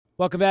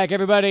Welcome back,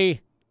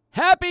 everybody.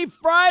 Happy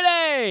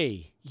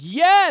Friday!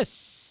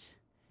 Yes!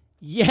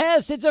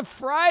 Yes, it's a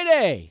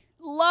Friday.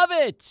 Love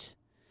it.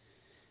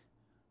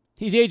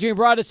 He's Adrian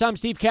Broadus. I'm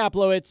Steve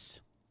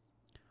Kaplowitz.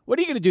 What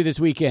are you going to do this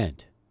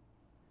weekend?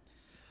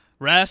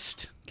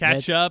 Rest,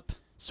 catch up.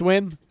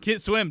 Swim?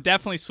 Swim,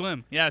 definitely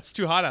swim. Yeah, it's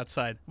too hot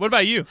outside. What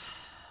about you?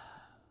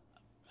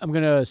 I'm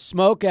going to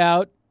smoke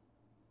out.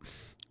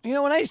 You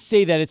know, when I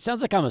say that, it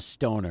sounds like I'm a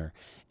stoner.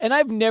 And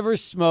I've never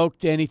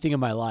smoked anything in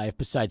my life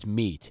besides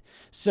meat.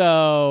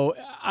 So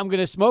I'm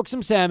going to smoke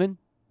some salmon.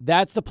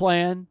 That's the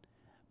plan.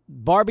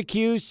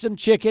 Barbecue some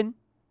chicken.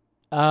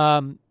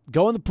 Go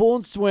in the pool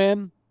and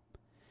swim.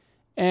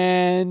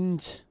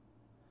 And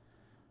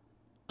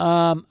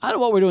I don't know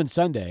what we're doing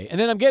Sunday. And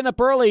then I'm getting up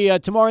early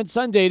tomorrow and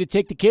Sunday to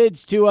take the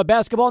kids to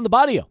basketball in the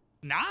barrio.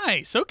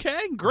 Nice.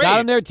 Okay, great. Got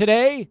them there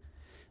today.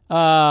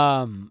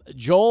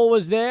 Joel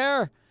was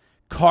there.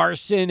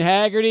 Carson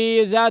Haggerty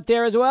is out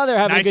there as well. They're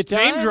having a good time.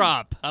 Nice name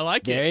drop. I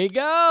like it. There you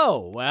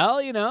go. Well,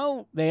 you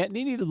know, they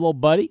needed a little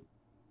buddy.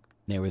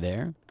 They were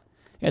there.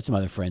 Had some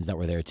other friends that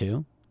were there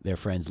too. Their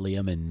friends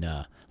Liam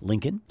and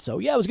Lincoln. So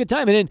yeah, it was a good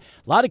time. And then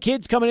a lot of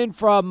kids coming in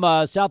from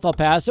South El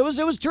Paso.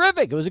 It was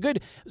terrific. It was a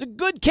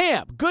good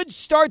camp. Good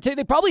start.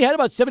 They probably had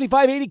about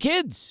 75, 80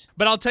 kids.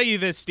 But I'll tell you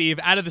this, Steve.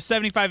 Out of the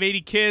 75,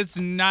 80 kids,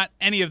 not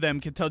any of them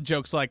can tell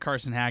jokes like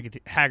Carson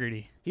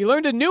Haggerty. He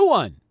learned a new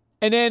one.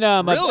 And then,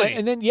 really?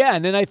 And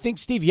then I think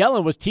Steve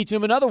Yellen was teaching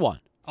him another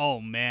one. Oh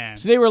man!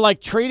 So they were like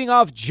trading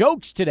off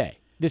jokes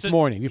this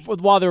morning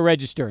while they were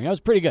registering. That was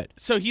pretty good.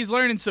 So he's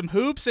learning some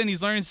hoops and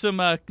he's learning some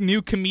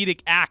new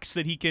comedic acts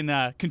that he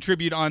can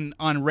contribute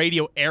on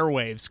radio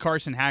airwaves.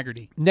 Carson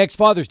Haggerty. Next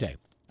Father's Day.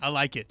 I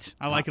like it.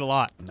 I like it a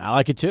lot. I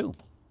like it too.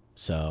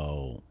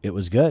 So it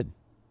was good.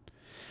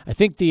 I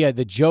think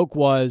the joke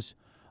was,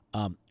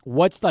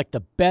 what's like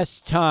the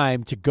best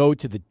time to go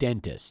to the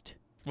dentist?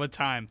 What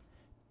time?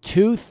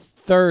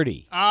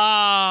 2:30.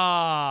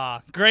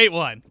 Ah, great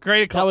one.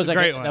 Great one.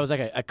 That was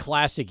like a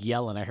classic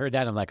Yellen. I heard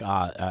that. And I'm like,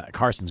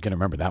 Carson's going to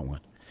remember that one.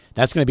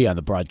 That's going to be on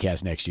the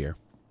broadcast next year.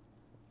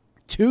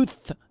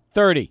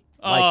 2:30.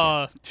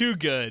 Too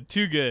good.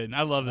 Too good.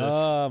 I love this.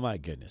 Oh, my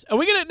goodness. And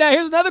now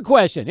here's another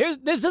question.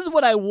 This is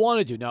what I want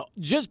to do. Now,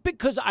 just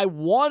because I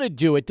want to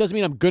do it doesn't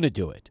mean I'm going to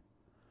do it.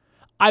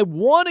 I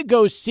want to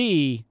go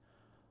see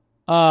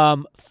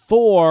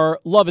Thor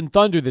Love and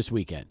Thunder this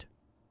weekend.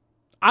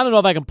 I don't know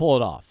if I can pull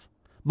it off.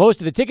 Most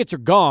of the tickets are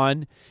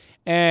gone,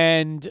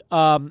 and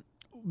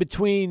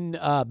between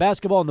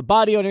basketball and the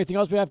barrio and everything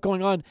else we have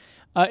going on,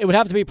 it would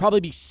have to probably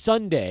be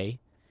Sunday,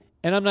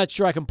 and I'm not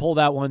sure I can pull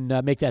that one,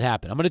 make that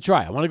happen. I'm going to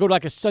try. I want to go to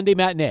like a Sunday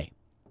matinee.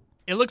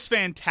 It looks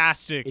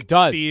fantastic. It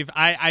does, Steve.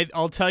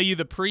 I'll tell you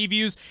the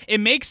previews. It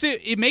makes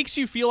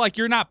you feel like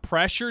you're not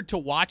pressured to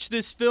watch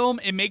this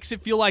film. It makes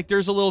it feel like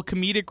there's a little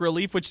comedic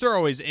relief, which there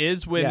always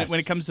is when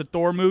it comes to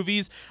Thor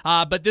movies.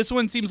 But this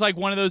one seems like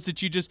one of those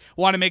that you just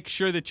want to make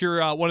sure that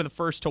you're one of the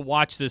first to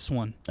watch this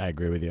one. I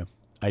agree with you.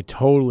 I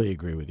totally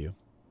agree with you.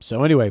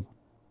 So anyway,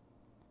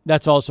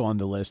 that's also on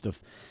the list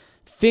of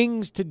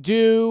things to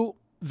do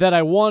that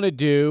I want to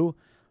do,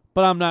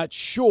 but I'm not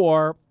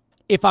sure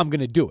if I'm going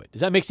to do it. Does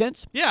that make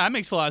sense? Yeah, that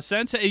makes a lot of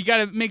sense. You got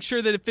to make sure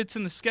that it fits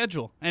in the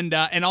schedule. And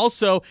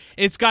also,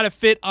 it's got to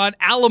fit on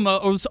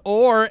Alamos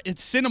or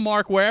it's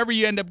Cinemark, wherever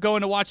you end up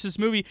going to watch this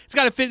movie. It's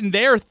got to fit in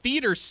their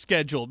theater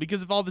schedule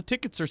because if all the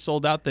tickets are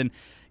sold out, then,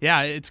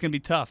 yeah, it's going to be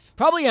tough.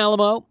 Probably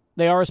Alamo.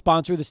 They are a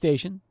sponsor of the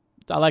station.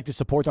 I like to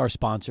support our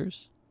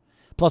sponsors.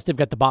 Plus, they've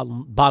got the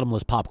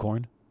bottomless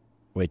popcorn,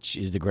 which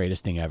is the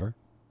greatest thing ever.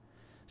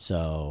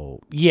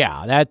 So,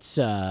 yeah, that's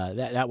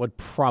that would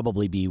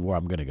probably be where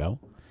I'm going to go.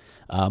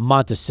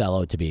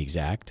 Monticello, to be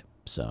exact.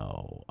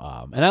 So,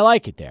 and I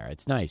like it there.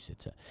 It's nice.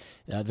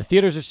 The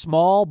theaters are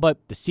small, but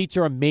the seats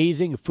are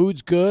amazing. The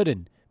food's good,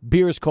 and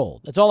beer is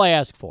cold. That's all I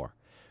ask for.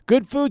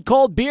 Good food,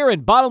 cold beer,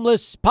 and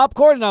bottomless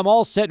popcorn, and I'm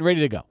all set and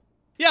ready to go.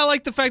 Yeah, I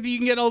like the fact that you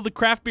can get all the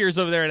craft beers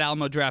over there at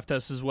Alamo Draft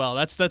House as well.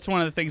 That's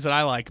one of the things that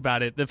I like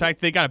about it. The fact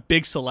that they got a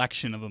big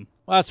selection of them.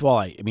 Well, that's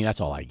all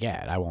that's all I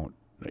get. I won't,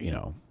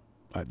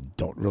 I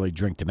don't really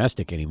drink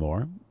domestic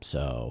anymore.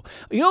 So,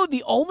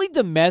 the only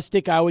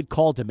domestic I would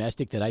call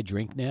domestic that I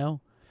drink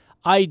now,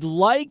 I'd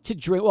like to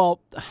drink,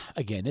 well,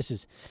 again,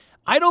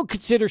 I don't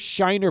consider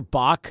Shiner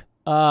Bock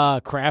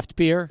craft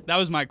beer. That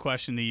was my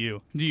question to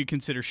you. Do you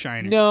consider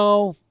Shiner?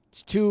 No,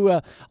 it's too,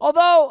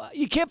 although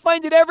you can't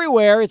find it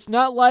everywhere. It's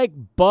not like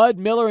Bud,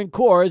 Miller, and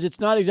Coors. It's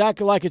not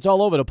exactly like it's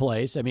all over the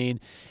place. I mean,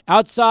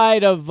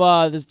 outside of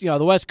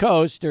the West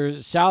Coast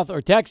or South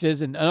or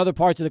Texas and other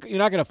parts of you're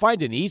not going to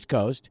find it in the East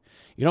Coast.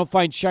 You don't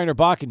find Shiner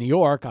Bock in New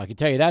York. I can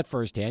tell you that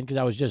firsthand because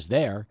I was just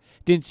there.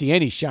 Didn't see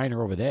any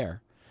Shiner over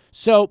there.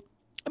 So,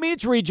 I mean,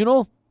 it's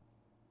regional.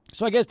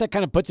 So I guess that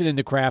kind of puts it in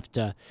the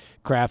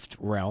craft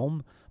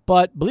realm.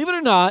 But believe it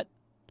or not,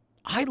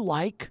 I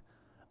like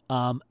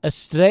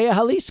Estrella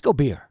Jalisco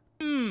beer.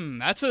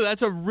 That's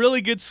a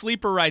really good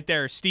sleeper right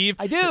there, Steve.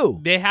 I do.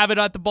 They have it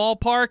at the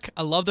ballpark.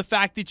 I love the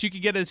fact that you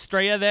could get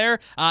Estrella there.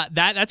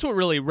 That's what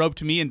really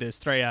roped me into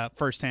Estrella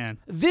firsthand.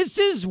 This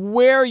is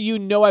where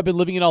I've been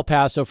living in El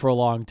Paso for a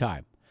long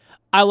time.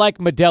 I like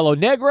Modelo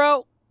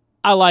Negro.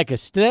 I like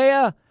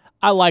Estrella.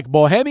 I like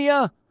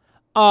Bohemia.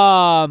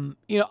 I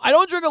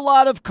don't drink a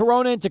lot of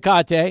Corona and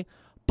Tecate,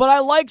 but I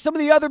like some of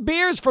the other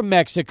beers from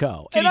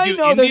Mexico. Can and you I do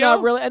know Indio? they're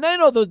not really, and I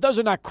know those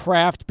are not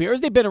craft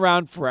beers. They've been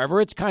around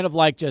forever. It's kind of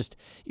like just,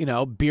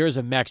 beers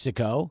of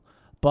Mexico,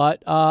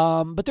 but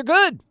they're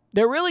good.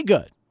 They're really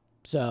good.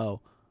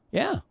 So,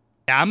 yeah.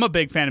 Yeah, I'm a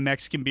big fan of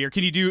Mexican beer.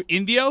 Can you do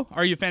Indio?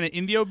 Are you a fan of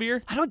Indio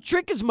beer? I don't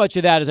drink as much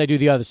of that as I do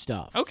the other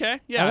stuff. Okay,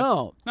 yeah. I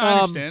don't. No, I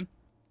understand.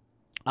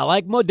 I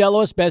like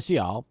Modelo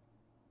Especial.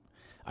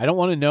 I don't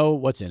want to know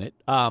what's in it.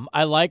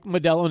 I like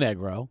Modelo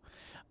Negro.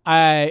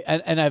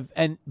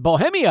 And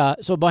Bohemia.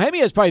 So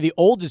Bohemia is probably the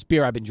oldest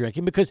beer I've been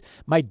drinking because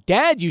my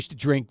dad used to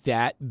drink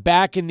that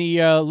back in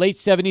the late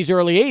 70s,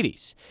 early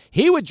 80s.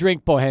 He would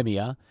drink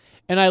Bohemia,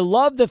 and I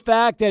love the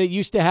fact that it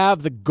used to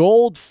have the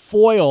gold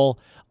foil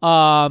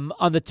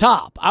on the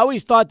top. I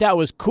always thought that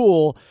was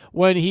cool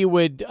when he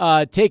would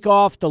take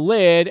off the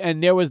lid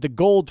and there was the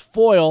gold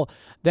foil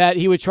that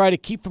he would try to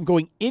keep from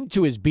going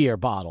into his beer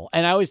bottle.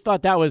 And I always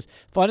thought that was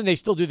fun, and they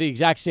still do the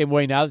exact same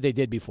way now that they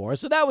did before.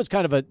 So that was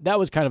kind of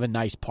a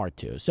nice part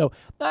too. So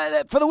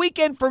for the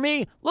weekend for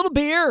me, a little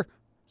beer,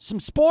 some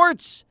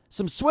sports,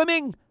 some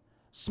swimming,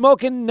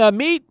 smoking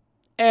meat,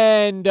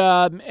 and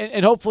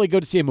hopefully go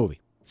to see a movie.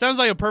 Sounds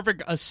like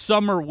a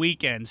summer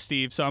weekend,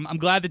 Steve. So I'm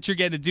glad that you're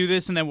getting to do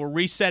this, and then we'll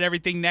reset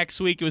everything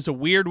next week. It was a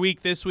weird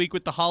week this week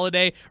with the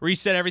holiday.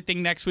 Reset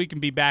everything next week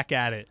and be back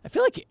at it. I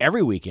feel like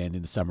every weekend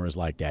in the summer is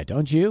like that,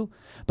 don't you?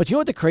 But you know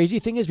what the crazy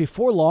thing is?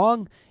 Before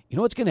long, you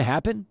know what's going to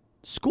happen?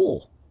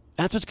 School.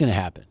 That's what's going to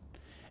happen.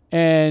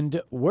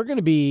 And we're going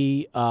to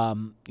be,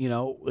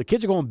 the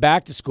kids are going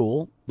back to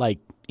school like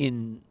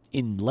in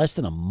less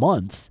than a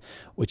month,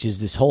 which is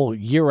this whole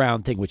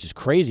year-round thing, which is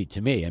crazy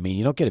to me. I mean,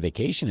 you don't get a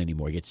vacation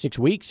anymore. You get 6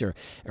 weeks or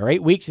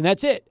 8 weeks, and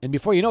that's it. And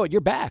before you know it,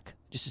 you're back.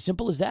 Just as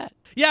simple as that.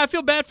 Yeah, I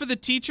feel bad for the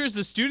teachers,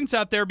 the students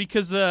out there,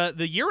 because the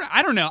year,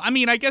 I don't know. I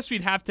mean, I guess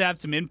we'd have to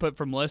have some input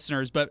from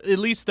listeners, but at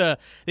least the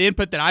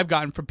input that I've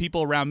gotten from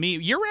people around me,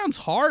 year-round's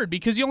hard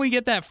because you only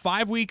get that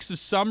 5 weeks of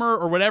summer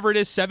or whatever it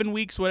is, 7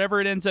 weeks,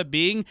 whatever it ends up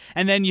being,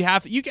 and then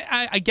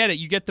I get it.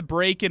 You get the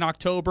break in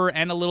October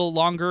and a little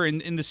longer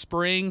in the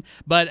spring,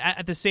 but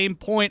at the same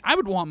point, I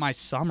would want my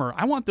summer.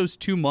 I want those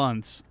 2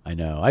 months. I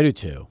know. I do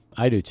too.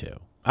 I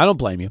don't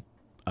blame you.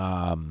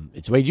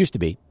 It's the way it used to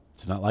be.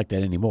 It's not like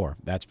that anymore,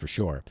 that's for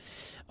sure.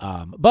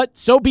 But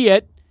so be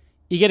it.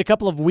 You get a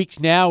couple of weeks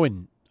now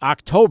in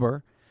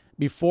October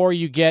before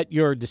you get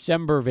your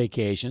December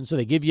vacation. So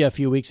they give you a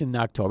few weeks in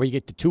October. You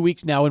get the 2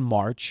 weeks now in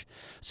March.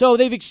 So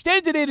they've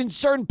extended it in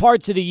certain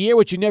parts of the year,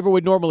 which you never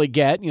would normally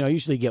get.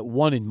 Usually you get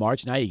 1 in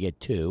March. Now you get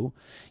 2.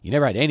 You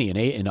never had any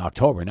in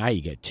October. Now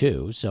you get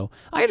 2. So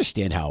I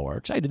understand how it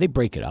works. They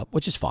break it up,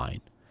 which is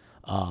fine.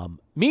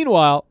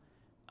 Meanwhile,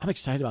 I'm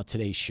excited about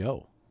today's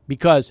show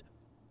because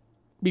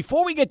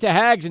before we get to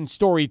Hags and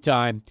story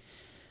time,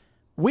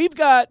 we've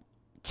got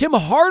Tim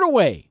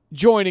Hardaway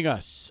joining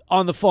us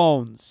on the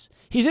phones.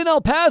 He's in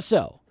El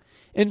Paso.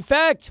 In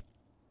fact,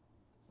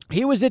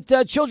 he was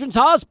at Children's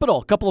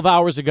Hospital a couple of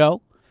hours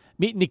ago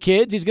meeting the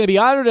kids. He's going to be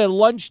honored at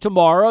lunch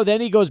tomorrow.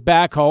 Then he goes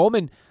back home,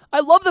 and I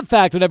love the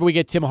fact whenever we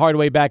get Tim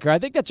Hardaway back here, I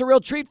think that's a real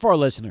treat for our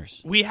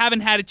listeners. We haven't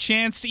had a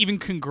chance to even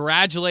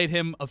congratulate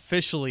him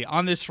officially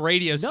on this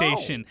radio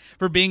station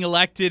for being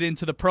elected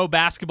into the Pro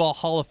Basketball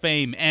Hall of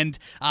Fame. And,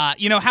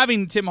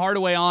 having Tim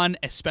Hardaway on,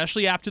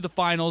 especially after the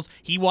finals,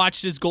 he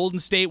watched his Golden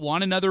State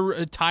won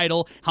another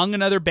title, hung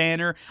another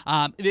banner.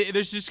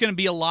 There's just going to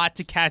be a lot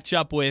to catch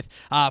up with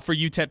for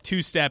UTEP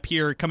Two-Step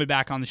here coming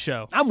back on the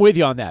show. I'm with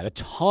you on that. A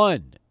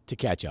ton to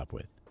catch up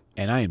with.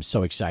 And I am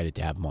so excited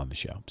to have him on the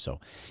show. So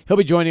he'll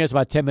be joining us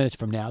about 10 minutes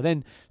from now.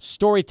 Then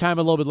story time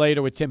a little bit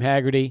later with Tim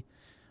Haggerty.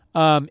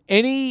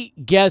 Any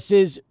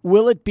guesses?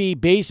 Will it be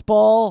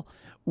baseball?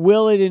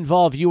 Will it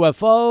involve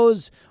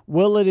UFOs?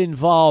 Will it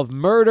involve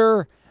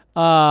murder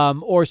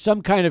or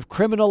some kind of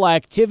criminal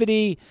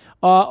activity?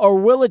 Or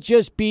will it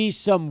just be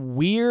some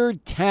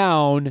weird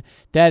town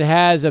that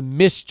has a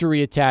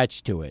mystery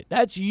attached to it?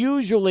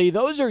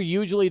 Those are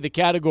usually the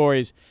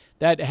categories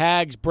that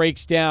Hags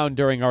breaks down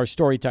during our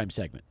Storytime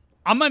segment.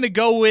 I'm going to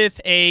go with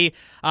I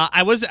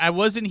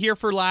wasn't here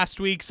for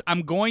last week's.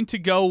 I'm going to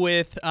go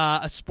with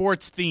a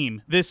sports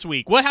theme this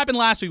week. What happened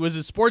last week? Was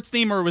it sports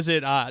theme or was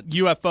it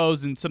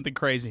UFOs and something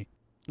crazy?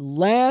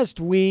 Last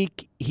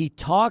week, he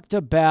talked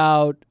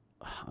about,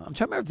 I'm trying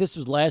to remember if this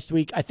was last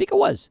week. I think it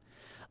was,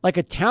 like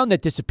a town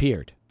that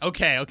disappeared.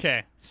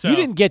 Okay. So you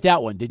didn't get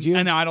that one, did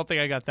you? No, I don't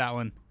think I got that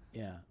one.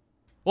 Yeah.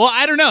 Well,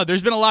 I don't know.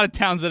 There's been a lot of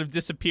towns that have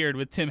disappeared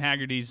with Tim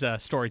Haggerty's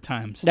story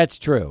times. That's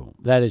true.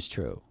 That is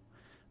true.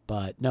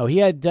 But no,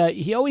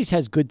 he always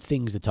has good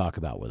things to talk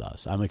about with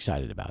us. I'm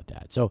excited about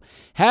that. So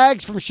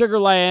Hags from Sugar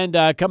Land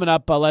coming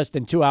up less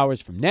than 2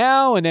 hours from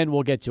now, and then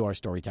we'll get to our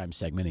Storytime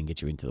segment and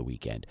get you into the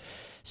weekend.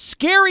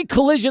 Scary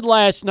collision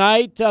last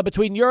night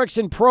between Yerkes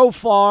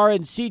Profar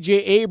and C.J.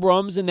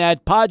 Abrams in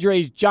that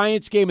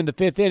Padres-Giants game in the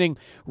 5th inning.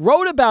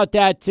 Wrote about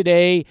that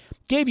today.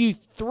 Gave you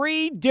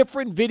 3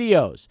 different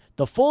videos.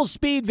 The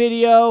full-speed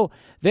video,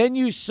 Then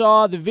you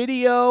saw the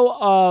video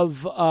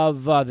of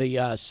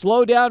the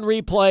slow-down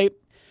replay.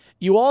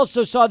 You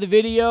also saw the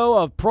video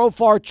of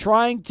Profar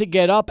trying to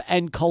get up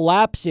and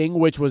collapsing,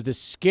 which was the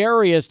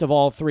scariest of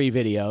all three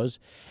videos.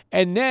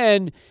 And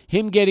then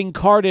him getting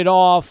carted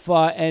off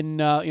and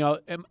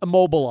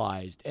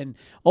immobilized. And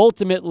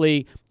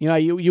ultimately,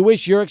 you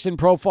wish Jurickson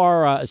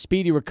Profar a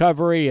speedy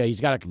recovery.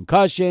 He's got a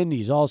concussion.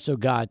 He's also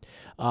got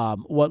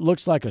what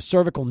looks like a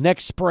cervical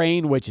neck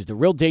sprain, which is the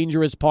real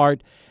dangerous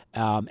part.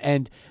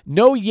 And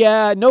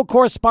no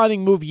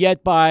corresponding move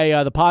yet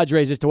by the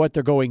Padres as to what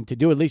they're going to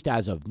do, at least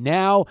as of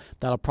now.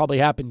 That'll probably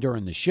happen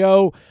during the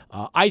show.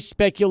 I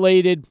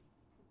speculated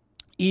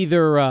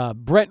either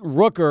Brent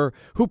Rooker,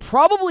 who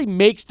probably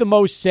makes the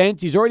most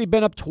sense. He's already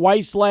been up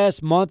twice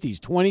last month. He's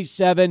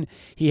 27.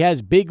 He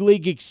has big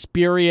league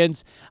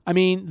experience. I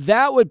mean,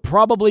 that would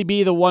probably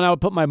be the one I would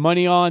put my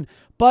money on.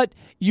 But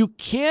you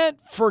can't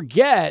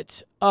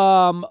forget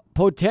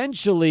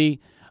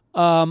potentially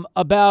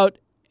about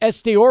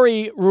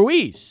Esteori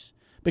Ruiz,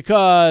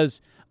 because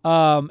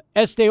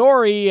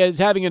Esteori is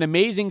having an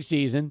amazing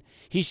season.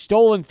 He's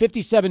stolen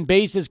 57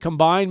 bases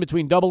combined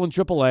between Double and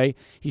Triple A.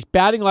 He's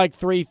batting like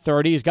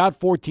 .330. He's got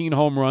 14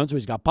 home runs. So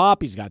he's got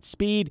pop. He's got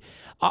speed.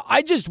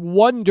 I just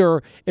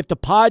wonder if the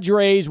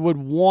Padres would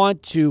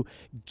want to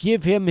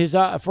give him his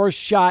first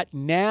shot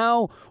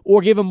now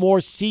or give him more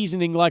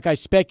seasoning like I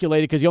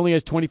speculated, because he only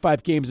has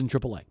 25 games in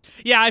Triple A.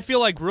 Yeah, I feel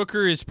like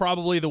Rooker is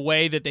probably the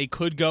way that they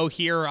could go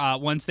here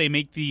once they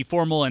make the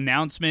formal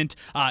announcement.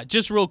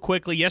 Just real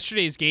quickly,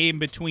 yesterday's game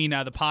between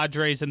the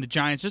Padres and the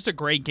Giants, just a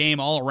great game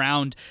all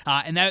around.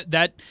 And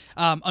that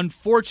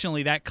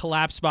unfortunately, that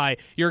collapse by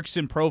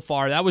Jurickson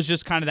Profar, that was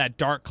just kind of that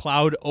dark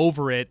cloud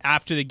over it.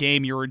 After the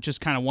game, you were just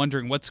kind of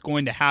wondering what's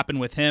going to happen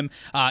with him.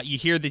 You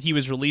hear that he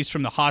was released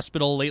from the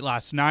hospital late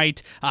last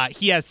night.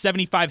 He has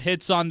 75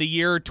 hits on the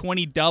year,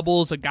 20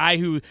 doubles, a guy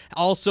who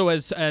also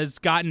has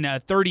gotten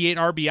 38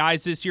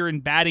 RBIs this year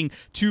and batting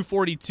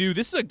 .242.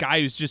 This is a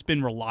guy who's just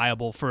been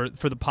reliable for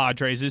the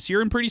Padres this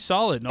year and pretty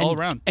solid all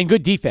around. And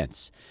good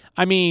defense.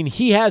 I mean,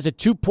 he has a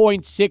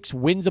 2.6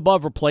 wins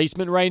above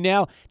replacement right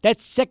now.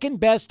 That's second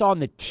best on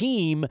the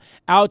team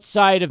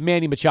outside of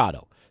Manny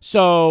Machado.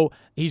 So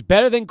he's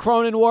better than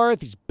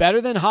Cronenworth. He's better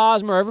than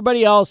Hosmer,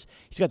 everybody else.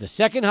 He's got the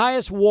second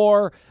highest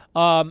WAR.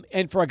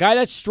 And for a guy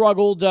that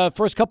struggled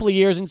first couple of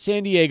years in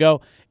San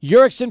Diego,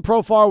 Jurickson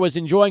Profar was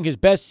enjoying his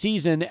best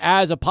season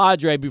as a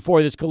Padre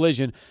before this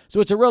collision.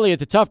 So it's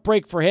a tough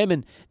break for him,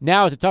 and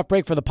now it's a tough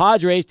break for the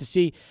Padres to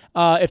see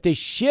if they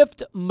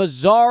shift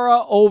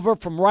Mazzara over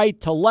from right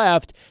to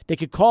left, they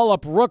could call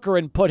up Rooker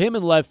and put him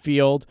in left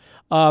field.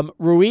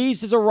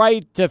 Ruiz is a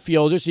right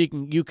fielder, so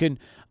you can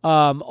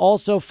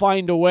also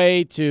find a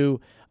way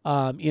to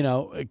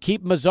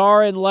keep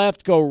Mazzara in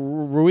left, go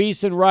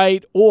Ruiz in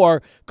right,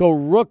 or go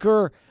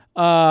Rooker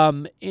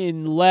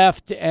in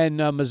left and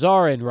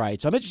Mazzara in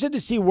right. So I'm interested to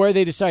see where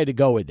they decide to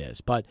go with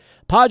this. But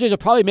Padres will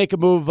probably make a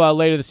move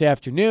later this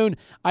afternoon.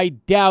 I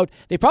doubt.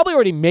 They probably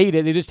already made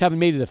it. They just haven't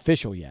made it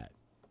official yet.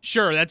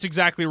 Sure, that's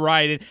exactly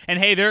right. And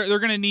hey, they're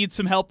going to need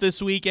some help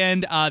this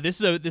weekend. This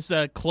is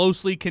a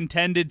closely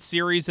contended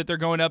series that they're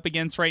going up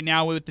against right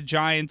now with the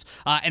Giants.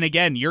 And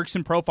again,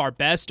 Jurickson Profar,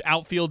 best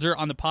outfielder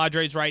on the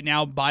Padres right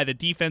now by the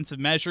defensive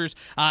measures.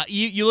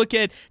 You look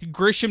at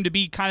Grisham to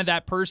be kind of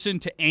that person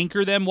to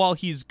anchor them while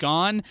he's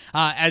gone,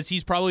 as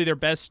he's probably their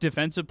best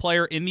defensive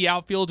player in the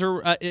outfield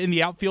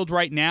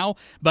right now.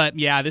 But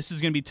yeah, this is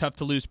going to be tough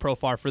to lose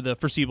Profar for the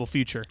foreseeable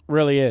future.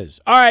 Really is.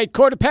 All right,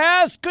 quarter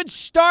past. Good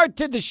start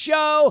to the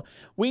show.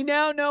 We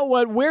now know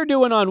what we're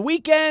doing on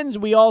weekends.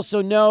 We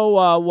also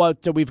know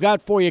what we've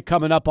got for you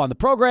coming up on the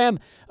program.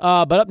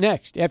 But up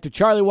next, after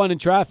Charlie One in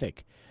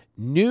traffic,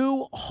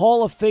 new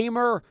Hall of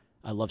Famer,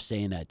 I love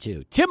saying that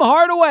too, Tim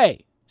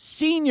Hardaway,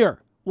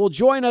 Sr., will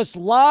join us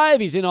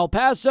live. He's in El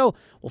Paso.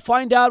 We'll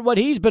find out what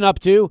he's been up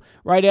to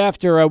right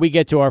after we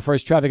get to our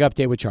first traffic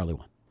update with Charlie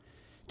One.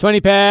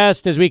 20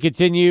 past as we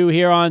continue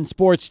here on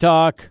Sports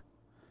Talk.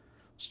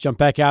 Let's jump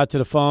back out to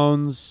the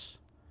phones.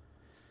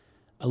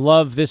 I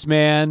love this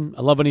man.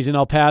 I love when he's in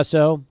El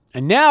Paso.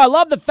 And now I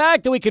love the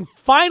fact that we can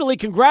finally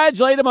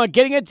congratulate him on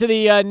getting into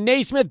the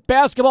Naismith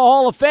Basketball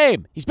Hall of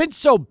Fame. He's been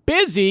so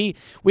busy,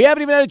 we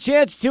haven't even had a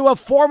chance to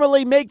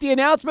formally make the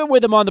announcement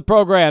with him on the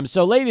program.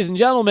 So, ladies and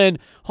gentlemen,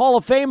 Hall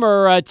of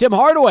Famer Tim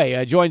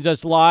Hardaway joins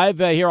us live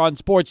here on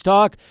Sports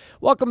Talk.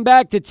 Welcome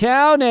back to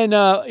town, and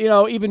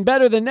even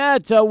better than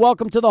that,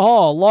 welcome to the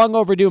Hall. Long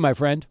overdue, my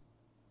friend.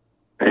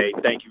 Hey,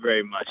 thank you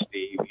very much,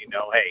 Steve.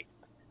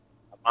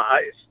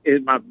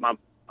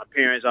 My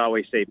parents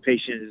always say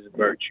patience is a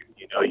virtue.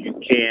 You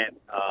can't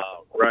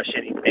rush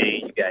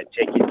anything. You got to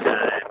take your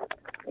time.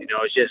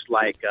 It's just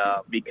like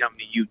me coming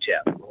to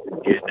UTEP.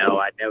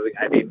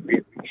 I didn't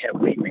really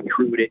heavily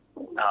recruited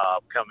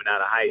coming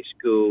out of high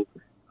school.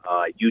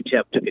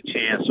 UTEP took a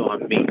chance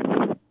on me,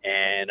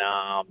 and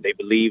they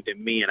believed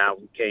in me, and I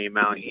came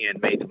out here and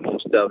made the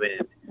most of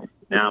it. And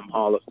now I'm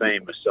Hall of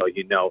Famer. So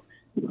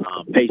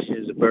patience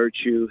is a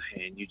virtue,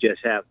 and you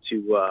just have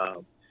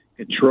to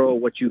control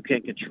what you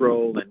can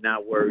control and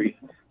not worry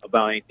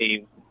about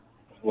anything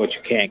what you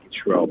can't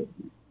control.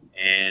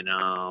 and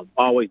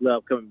always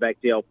loved coming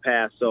back to El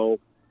Paso.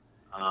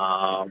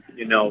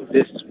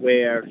 This is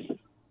where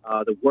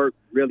the work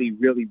really,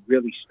 really,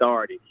 really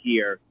started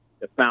here.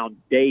 The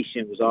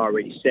foundation was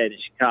already set in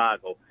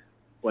Chicago,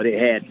 but it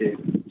had to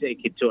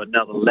take it to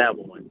another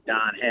level. And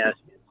Don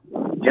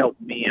Haskins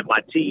helped me and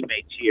my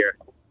teammates here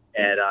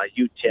at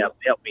UTEP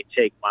helped me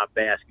take my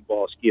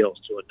basketball skills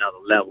to another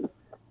level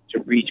to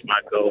reach my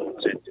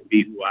goals and to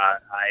be who I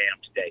am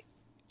today.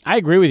 I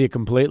agree with you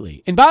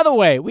completely. And by the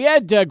way, we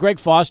had Greg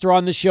Foster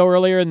on the show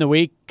earlier in the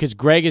week because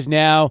Greg is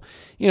now,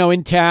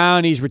 in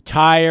town. He's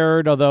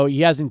retired, although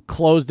he hasn't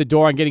closed the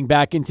door on getting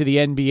back into the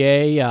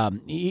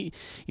NBA.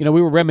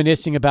 We were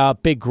reminiscing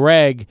about Big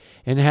Greg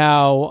and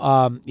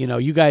how,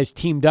 you guys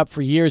teamed up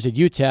for years at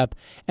UTEP.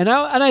 And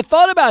I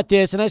thought about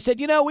this, and I said,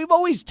 we've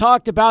always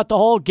talked about the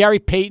whole Gary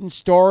Payton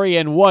story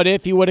and what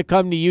if he would have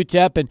come to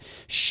UTEP and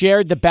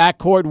shared the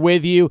backcourt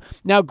with you.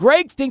 Now,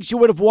 Greg thinks you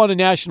would have won a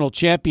national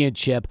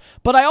championship,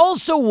 but I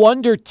also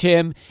wonder,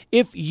 Tim,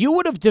 if you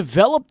would have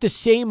developed the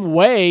same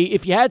way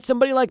if you had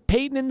somebody like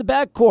Payton in the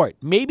backcourt.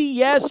 Maybe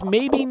yes,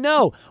 maybe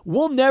no.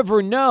 We'll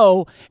never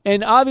know.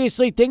 And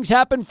obviously things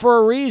happen for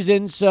a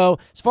reason. So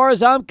as far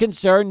as I'm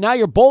concerned, now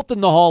you're both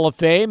in the Hall of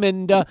Fame,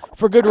 and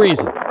for good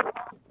reason.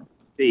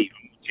 Steve,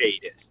 I'm going to tell you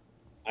this.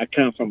 I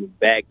come from a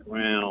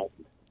background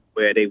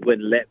where they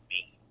wouldn't let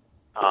me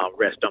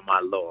rest on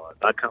my laurels.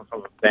 I come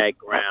from a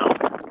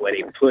background where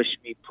they push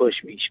me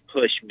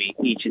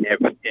each and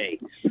every day.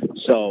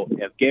 So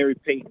if Gary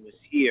Payton was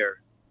here,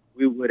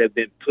 we would have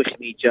been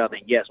pushing each other,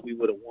 and yes, we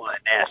would have won a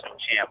national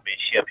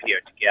championship here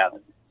together.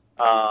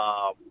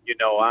 I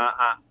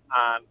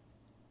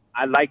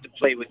like to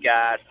play with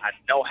guys. I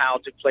know how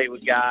to play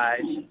with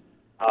guys.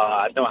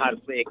 I know how to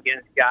play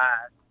against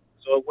guys.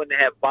 So it wouldn't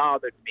have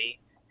bothered me.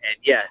 And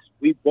yes,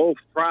 we both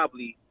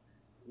probably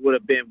would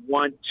have been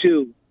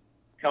 1-2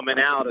 coming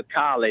out of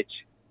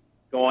college,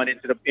 going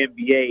into the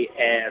NBA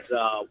as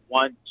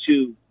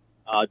 1-2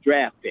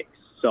 draft picks.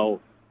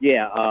 So,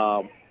 yeah,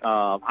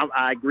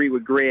 I agree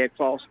with Greg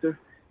Foster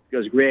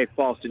because Greg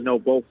Foster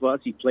knows both of us.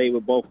 He played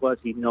with both of us.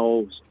 He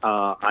knows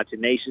our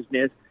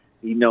tenaciousness.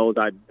 He knows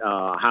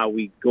how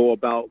we go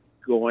about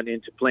going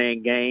into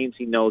playing games.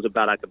 He knows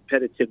about our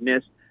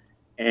competitiveness.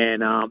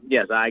 And,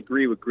 yes, I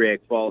agree with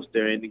Greg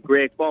Foster. And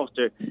Greg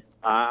Foster,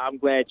 I'm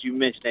glad you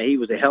mentioned that he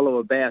was a hell of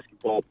a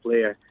basketball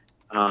player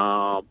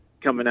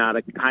coming out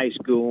of high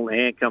school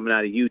and coming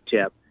out of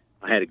UTEP.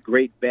 I had a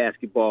great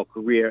basketball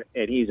career,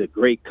 and he's a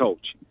great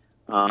coach.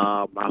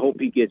 I hope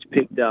he gets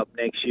picked up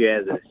next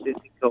year as an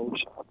assistant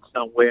coach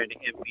somewhere in the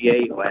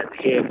NBA or as a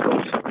head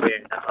coach somewhere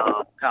in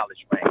the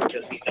college range,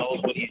 because he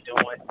knows what he's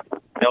doing,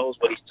 knows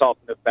what he's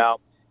talking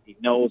about. He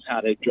knows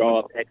how to draw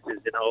up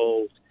X's and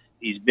O's.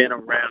 He's been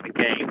around the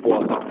game for a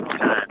long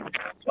time.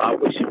 So I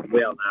wish him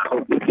well, and I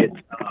hope he gets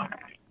a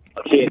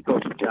head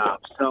coaching job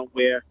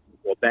somewhere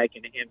or back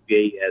in the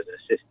NBA as an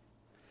assistant.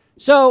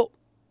 So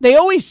they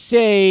always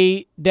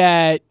say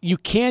that you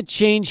can't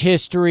change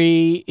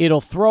history.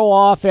 It'll throw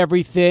off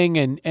everything,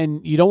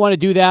 and you don't want to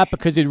do that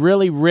because it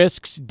really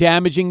risks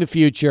damaging the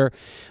future.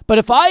 But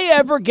if I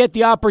ever get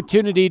the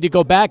opportunity to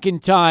go back in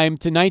time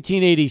to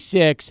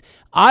 1986,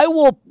 I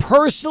will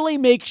personally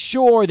make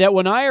sure that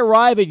when I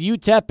arrive at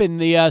UTEP in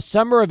the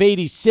summer of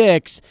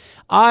 '86,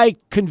 I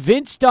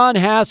convinced Don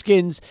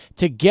Haskins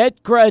to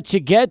get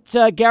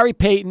Gary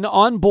Payton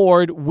on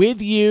board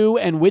with you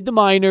and with the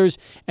minors,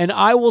 and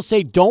I will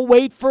say, don't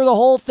wait for the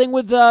whole thing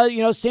with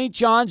St.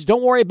 John's.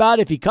 Don't worry about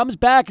it. If he comes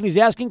back and he's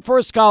asking for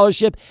a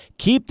scholarship,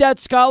 keep that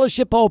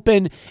scholarship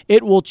open.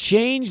 It will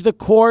change the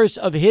course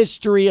of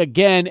history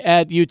again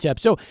at UTEP.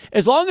 So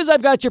as long as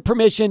I've got your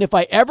permission, if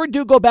I ever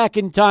do go back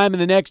in time in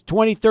the next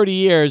 20, 30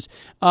 years,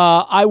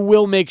 I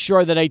will make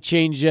sure that I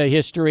change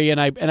history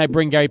and I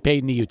bring Gary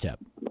Payton to UTEP.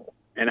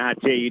 And I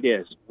tell you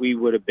this, we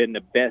would have been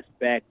the best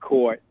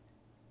backcourt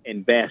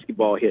in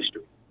basketball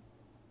history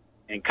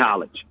in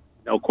college.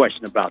 No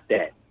question about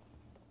that.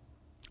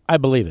 I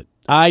believe it.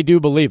 I do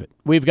believe it.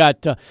 We've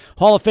got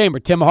Hall of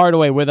Famer Tim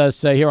Hardaway with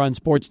us here on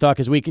Sports Talk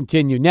as we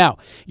continue. Now,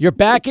 you're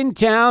back in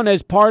town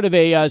as part of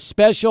a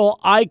special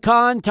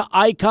Icon to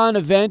Icon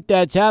event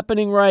that's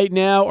happening right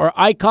now, or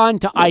Icon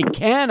to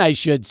Icon, I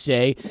should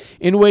say,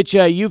 in which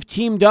you've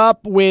teamed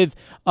up with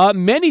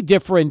many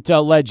different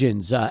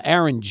legends.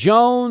 Aaron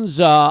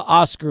Jones,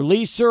 Oscar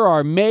Leeser,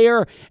 our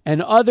mayor,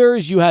 and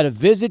others. You had a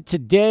visit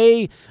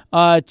today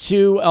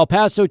to El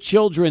Paso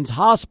Children's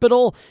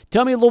Hospital.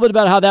 Tell me a little bit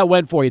about how that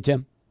went for you,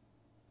 Tim.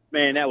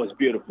 Man, that was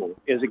beautiful.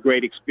 It was a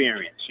great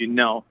experience.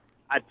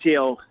 I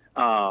tell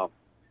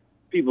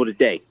people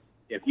today,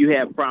 if you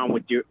have a problem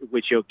with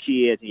your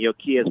kids and your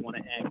kids want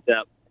to act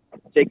up,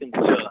 take them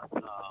to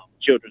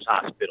Children's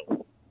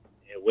Hospital,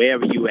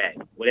 wherever you at,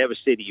 whatever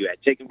city you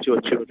at. Take them to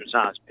a Children's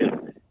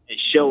Hospital and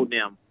show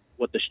them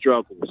what the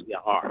struggles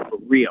are, for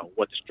real,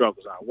 what the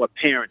struggles are, what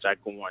parents are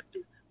going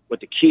through, what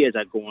the kids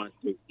are going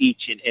through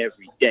each and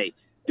every day,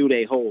 through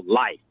their whole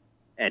life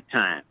at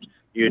times.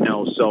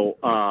 So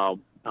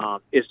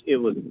it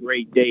was a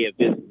great day of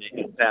visiting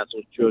El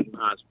Paso Children's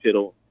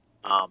Hospital,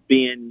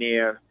 being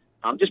there,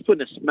 just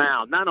putting a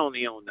smile not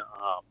only on the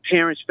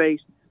parents'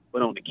 face,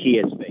 but on the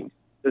kids' face,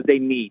 because they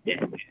need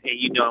that. And,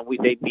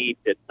 they need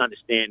to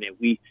understand that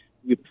we're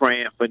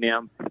praying for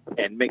them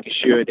and making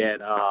sure that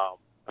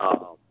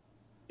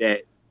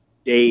that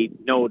they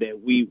know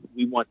that we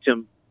want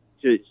them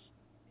to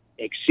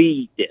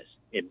exceed this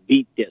and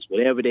beat this,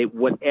 whatever they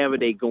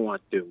going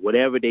through,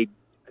 whatever they,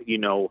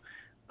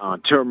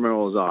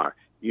 turmoils are.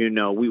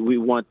 We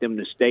want them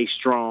to stay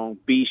strong,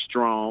 be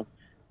strong,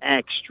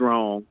 act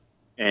strong,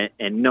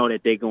 and know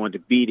that they're going to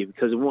beat it.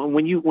 Because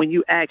when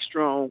you act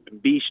strong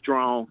and be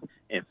strong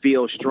and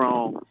feel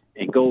strong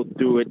and go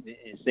through it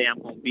and say,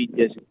 I'm going to beat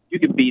this, you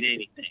can beat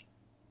anything.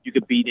 You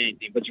can beat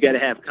anything. But you got to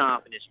have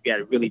confidence. You got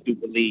to really do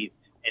believe.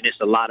 And there's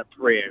a lot of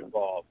prayer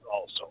involved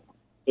also.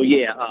 So,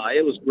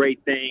 it was great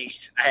things.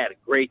 I had a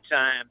great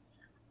time.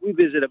 We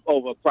visited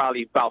over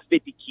probably about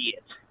 50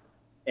 kids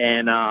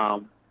and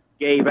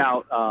gave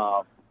out,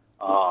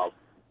 all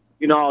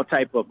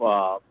type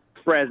of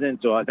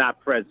presents, or not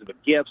presents,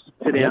 but gifts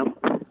to them.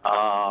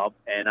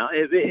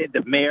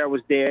 The mayor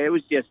was there. It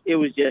was just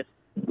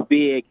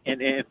big.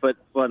 And for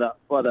the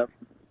I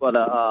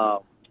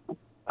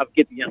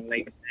forget the young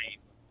lady's name,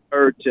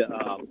 her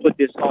to put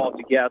this all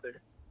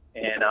together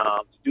and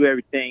to do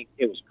everything.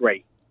 It was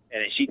great.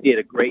 And she did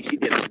a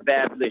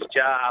fabulous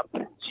job.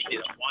 She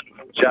did a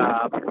wonderful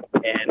job.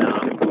 And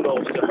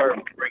kudos to her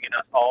for bringing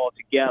us all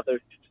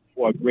together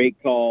for a great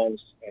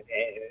cause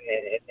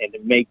and to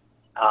make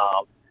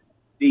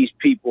these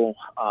people,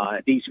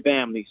 these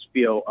families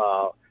feel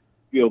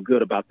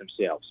good about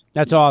themselves.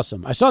 That's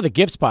awesome. I saw the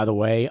gifts, by the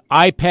way.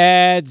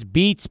 iPads,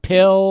 Beats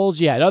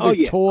pills, other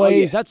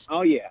toys.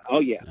 Oh yeah.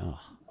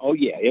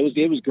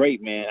 It was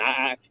great, man.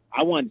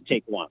 I wanted to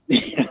take one.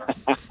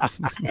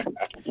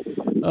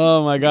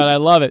 Oh, my God. I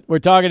love it. We're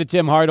talking to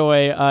Tim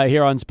Hardaway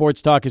here on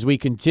Sports Talk as we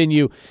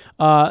continue.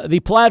 The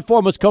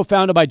platform was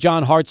co-founded by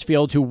John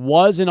Hartsfield, who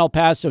was an El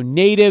Paso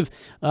native,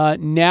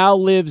 now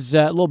lives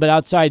a little bit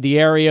outside the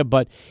area,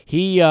 but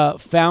he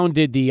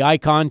founded the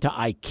Icon to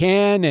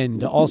ICANN,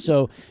 and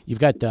also you've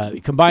got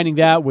combining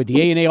that with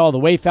the A&A All the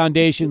Way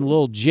Foundation,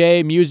 Lil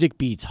J, Music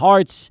Beats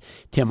Hearts,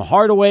 Tim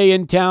Hardaway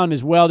in town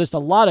as well. Just a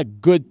lot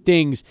of good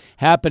things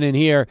happening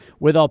here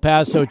with El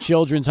Paso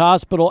Children's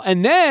Hospital.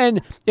 And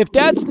then, if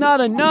that's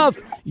not enough,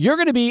 you're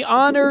going to be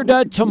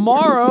honored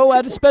tomorrow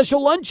at a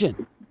special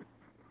luncheon.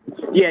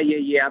 Yeah.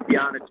 I'll be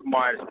honored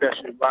tomorrow at a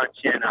special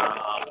luncheon.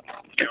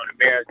 The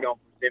mayor's going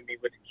to present me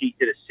with the key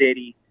to the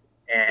city.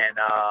 And,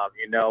 I'm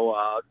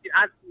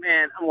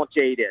going to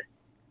tell you this.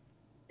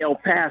 El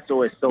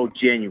Paso is so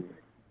genuine.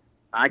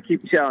 I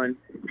keep telling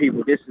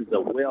people this is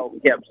a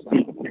well-kept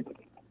secret,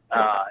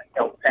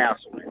 El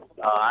Paso.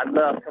 I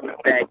love coming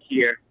back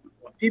here.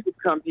 When people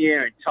come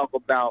here and talk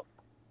about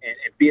and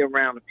be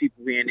around the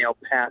people here in El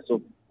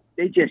Paso,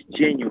 they just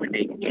genuine.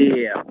 They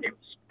give. They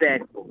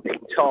respectful. They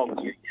talk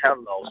to you.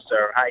 Hello,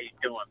 sir. How you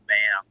doing,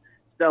 ma'am?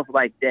 Stuff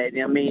like that.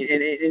 I mean,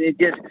 and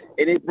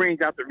it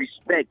brings out the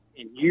respect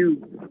in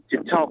you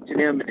to talk to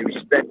them in a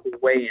respectful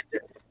way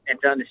and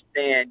to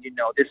understand,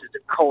 this is the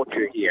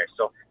culture here.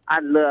 So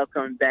I love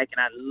coming back, and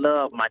I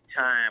love my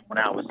time when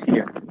I was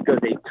here because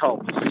they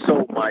taught me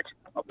so much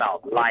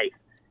about life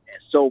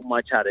and so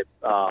much how to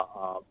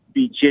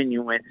be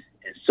genuine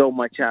and so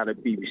much how to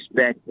be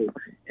respectful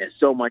and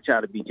so much how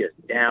to be just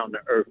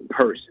down-to-earth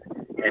person.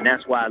 And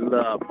that's why I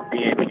love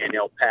being in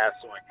El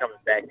Paso and coming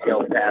back to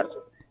El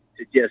Paso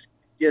to just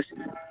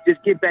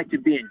get back to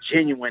being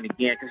genuine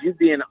again, because you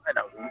be in a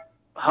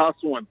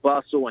hustle and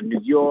bustle in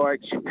New York,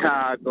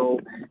 Chicago,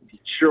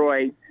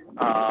 Detroit,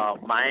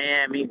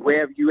 Miami,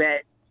 wherever you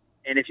at.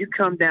 And if you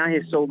come down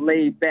here so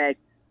laid back,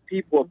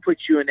 people will put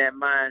you in that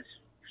mind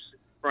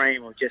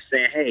frame of just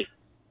saying, hey,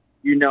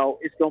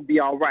 it's going to be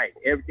all right.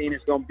 Everything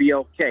is going to be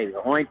okay.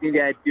 The only thing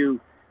you got to do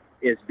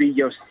is be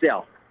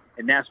yourself.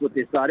 And that's what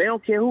they thought. They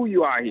don't care who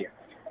you are here.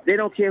 They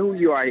don't care who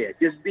you are here.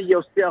 Just be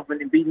yourself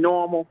and be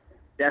normal.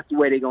 That's the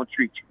way they're going to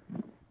treat you.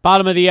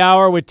 Bottom of the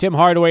hour with Tim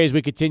Hardaway as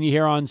we continue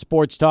here on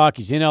Sports Talk.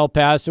 He's in El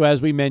Paso, as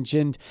we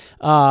mentioned,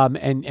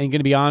 and going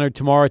to be honored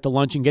tomorrow at the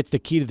luncheon. Gets the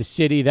key to the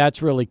city.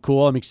 That's really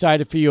cool. I'm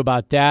excited for you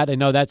about that. I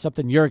know that's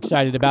something you're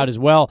excited about as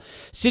well.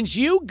 Since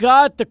you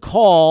got the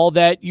call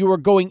that you were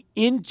going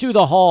into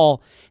the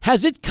Hall,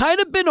 has it kind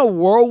of been a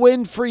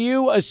whirlwind for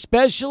you,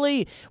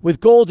 especially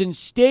with Golden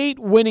State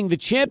winning the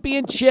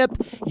championship,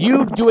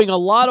 you doing a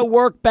lot of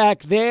work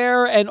back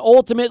there, and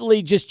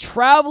ultimately just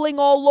traveling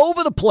all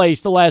over the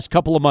place the last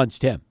couple of months,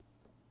 Tim?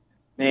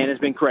 Man,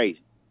 it's been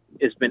crazy.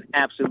 It's been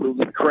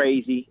absolutely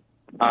crazy.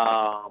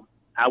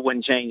 I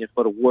wouldn't change it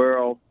for the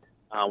world.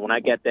 When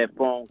I got that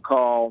phone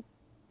call,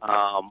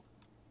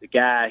 the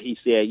guy, he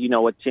said, you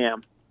know what,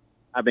 Tim,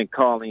 I've been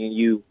calling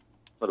you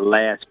for the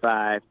last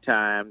 5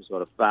 times or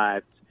the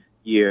 5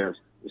 years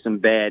with some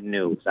bad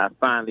news. I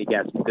finally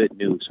got some good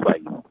news for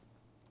you.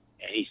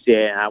 And he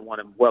said, I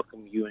want to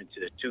welcome you into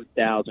the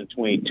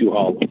 2022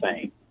 Hall of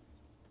Fame.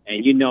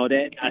 And you know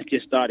that? I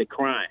just started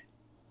crying.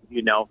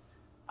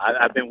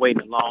 I've been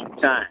waiting a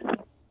long time,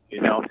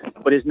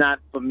 but it's not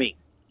for me.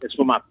 It's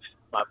for my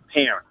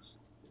parents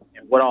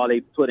and what all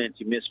they put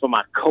into me. It's for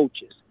my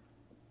coaches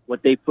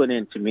what they put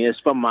into me. It's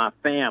from my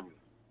family,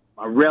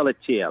 my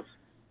relatives,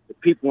 the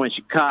people in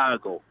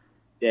Chicago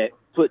that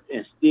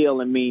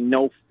instill in me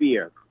no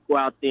fear. Go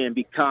out there and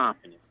be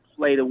confident.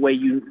 Play the way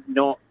you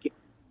know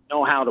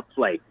how to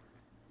play.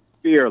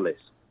 Fearless.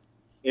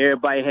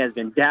 Everybody has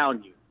been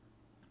doubting you.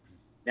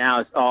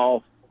 Now it's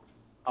all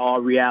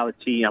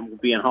reality. I'm going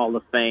to be in Hall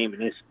of Fame,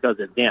 and it's because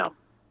of them.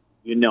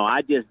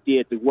 I just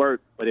did the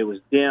work, but it was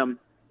them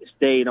that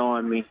stayed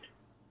on me,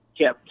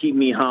 keep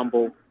me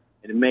humble,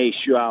 and it made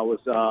sure I was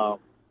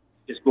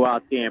just go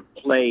out there and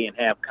play and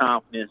have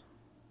confidence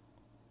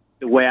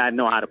the way I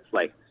know how to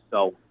play.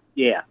 So,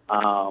 yeah,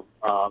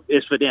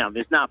 it's for them.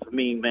 It's not for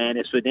me, man.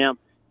 It's for them,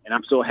 and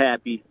I'm so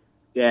happy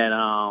that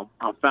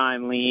I'm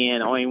finally in.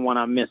 The only one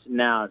I'm missing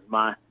now is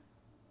my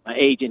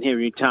agent,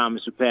 Henry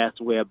Thomas, who passed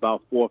away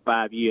about 4 or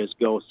 5 years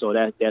ago, so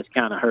that's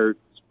kind of hurts.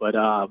 But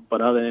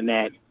other than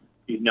that,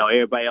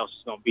 everybody else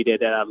is going to be there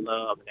that I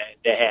love and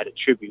that had a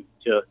tribute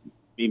to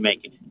me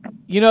making it.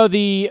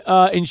 The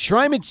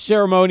enshrinement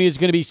ceremony is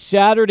going to be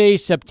Saturday,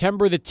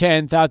 September the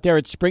 10th out there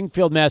at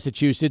Springfield,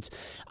 Massachusetts.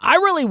 I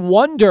really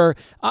wonder,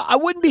 I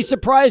wouldn't be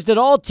surprised at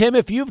all, Tim,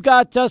 if you've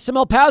got some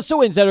El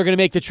Pasoans that are going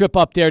to make the trip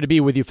up there to be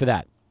with you for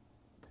that.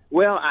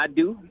 Well, I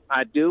do.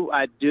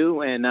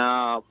 And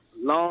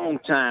long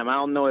time, I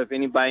don't know if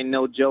anybody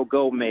know Joe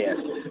Gomez.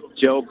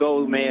 Joe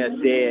Gomez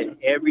said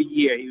every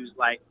year, he was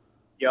like,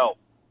 yo,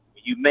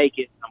 when you make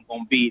it, I'm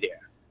going to be there.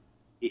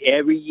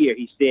 Every year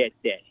he said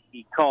that.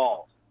 He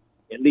calls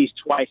at least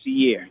twice a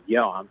year.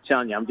 Yo, I'm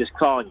telling you, I'm just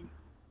calling you.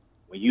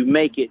 When you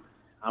make it,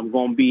 I'm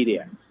going to be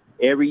there.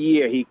 Every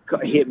year he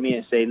hit me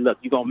and say, look,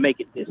 you're going to make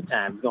it this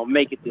time. You're going to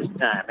make it this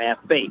time. Have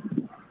faith.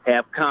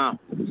 Have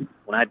confidence.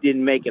 When I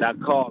didn't make it, I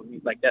called him.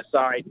 He's like, that's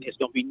all right. It's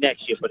going to be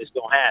next year, but it's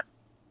going to happen.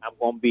 I'm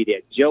going to be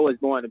there. Joe is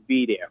going to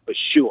be there for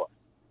sure.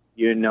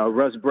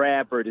 Russ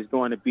Bradford is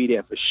going to be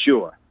there for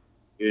sure.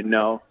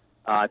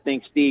 I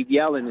think Steve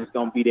Yellen is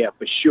going to be there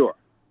for sure.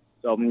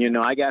 So,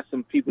 I got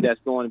some people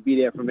that's going to be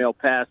there from El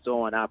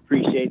Paso, and I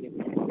appreciate it.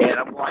 And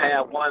I'm going to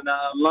have one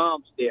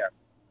alums there,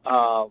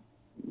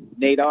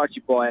 Nate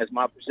Archibald, as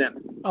my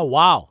presenter. Oh,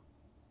 wow.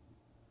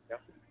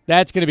 Yep.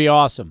 That's going to be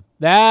awesome.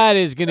 That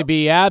is going to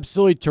be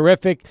absolutely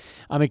terrific.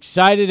 I'm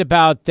excited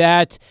about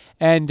that.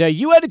 And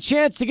you had a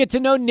chance to get to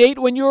know Nate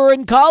when you were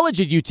in college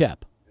at UTEP.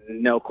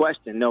 No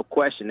question.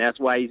 That's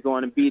why he's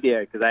going to be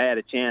there, because I had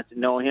a chance to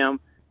know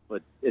him for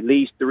at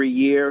least 3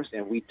 years,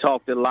 and we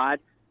talked a lot.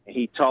 And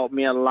he taught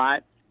me a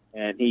lot,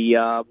 and he,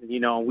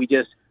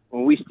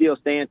 we still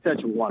stay in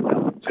touch with one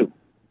another, too.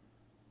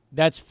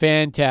 That's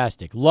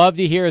fantastic. Love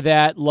to hear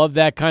that. Love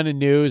that kind of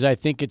news. I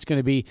think it's going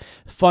to be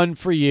fun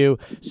for you.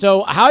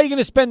 So how are you going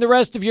to spend the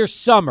rest of your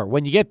summer?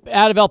 When you get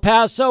out of El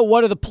Paso,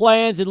 what are the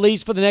plans, at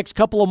least for the next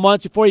couple of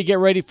months before you get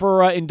ready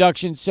for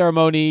induction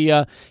ceremony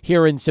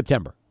here in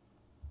September?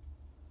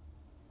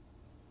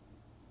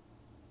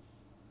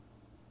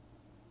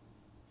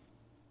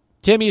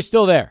 Tim, are you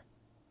still there?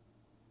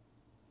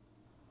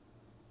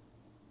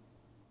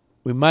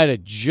 We might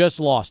have just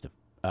lost him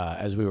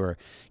as we were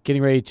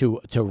getting ready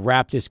to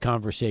wrap this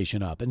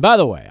conversation up. And by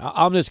the way,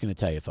 I'm just going to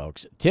tell you,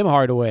 folks, Tim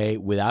Hardaway,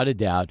 without a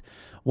doubt,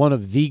 one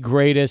of the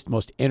greatest,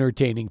 most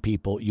entertaining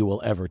people you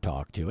will ever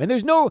talk to. And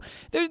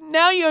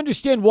now you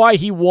understand why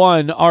he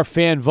won our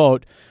fan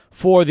vote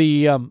for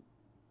the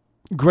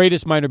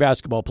greatest minor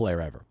basketball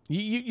player ever.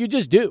 You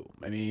just do.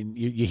 I mean,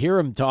 you hear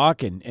him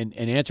talk and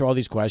answer all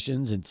these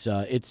questions. It's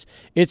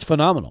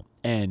phenomenal.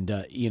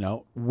 And,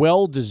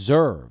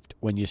 well-deserved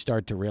when you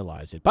start to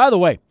realize it. By the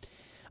way,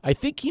 I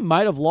think he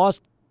might have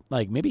lost,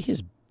 maybe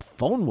his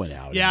phone went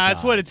out. Yeah,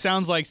 that's what it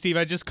sounds like, Steve.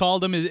 I just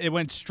called him. It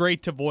went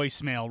straight to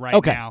voicemail now.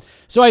 Okay.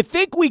 So I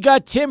think we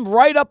got Tim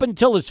right up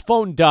until his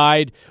phone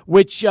died,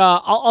 which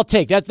I'll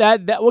take.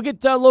 That we'll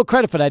get a little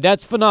credit for that.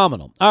 That's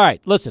phenomenal. All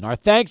right, listen, our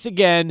thanks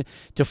again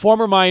to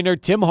former Miner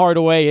Tim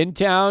Hardaway in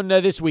town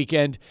this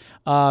weekend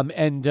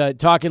and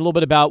talking a little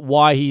bit about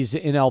why he's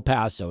in El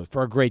Paso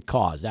for a great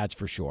cause, that's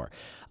for sure.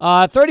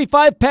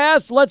 35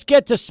 past, let's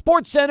get to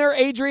SportsCenter.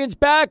 Adrian's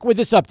back with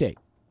this update.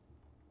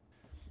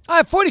 All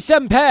right,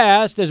 47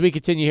 past as we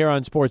continue here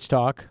on Sports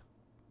Talk.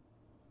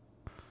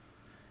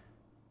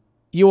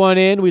 You want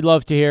in? We'd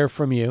love to hear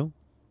from you.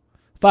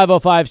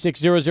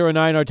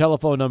 505-6009, our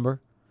telephone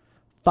number.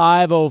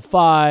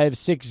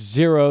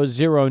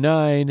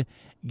 505-6009.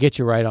 Get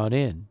you right on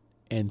in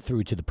and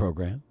through to the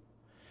program.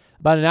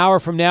 About an hour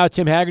from now,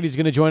 Tim Haggerty is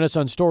going to join us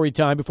on Story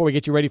Time before we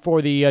get you ready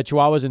for the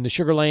Chihuahuas and the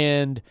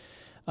Sugarland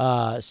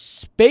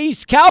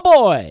Space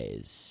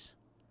Cowboys.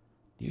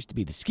 They used to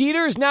be the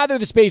Skeeters. Now they're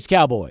the Space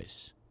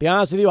Cowboys. Be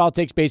honest with you, I'll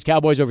take Space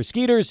Cowboys over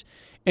Skeeters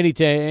any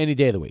day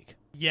of the week.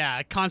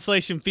 Yeah,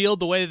 Constellation Field,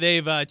 the way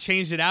they've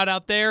changed it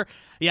out there,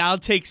 yeah, I'll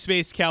take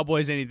Space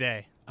Cowboys any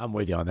day. I'm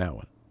with you on that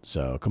one.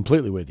 So,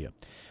 completely with you.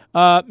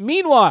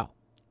 Meanwhile,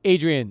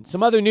 Adrian,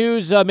 some other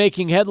news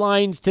making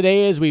headlines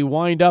today as we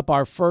wind up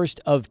our first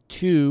of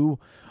two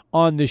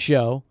on the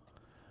show.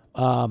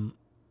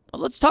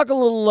 Let's talk a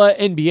little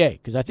NBA,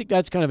 because I think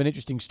that's kind of an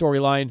interesting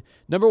storyline.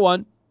 Number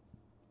one,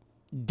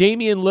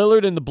 Damian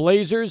Lillard and the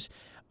Blazers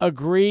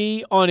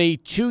agree on a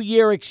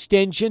 2-year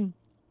extension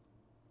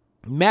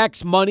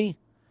max money.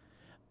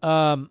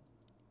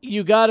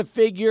 You got to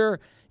figure,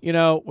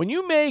 when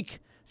you make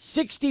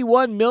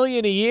 $61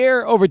 million a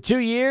year over 2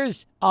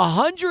 years,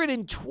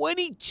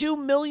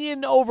 $122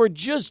 million over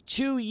just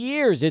 2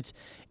 years.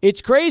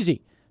 It's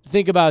crazy to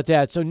think about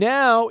that. So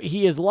now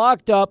he is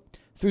locked up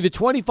through the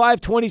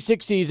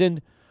 25-26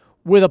 season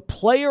with a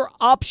player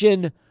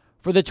option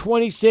for the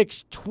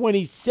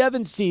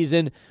 26-27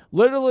 season.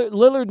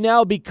 Lillard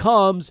now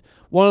becomes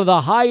one of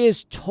the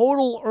highest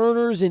total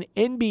earners in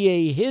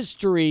NBA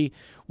history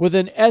with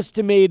an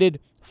estimated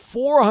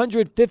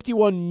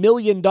 $451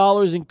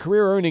 million in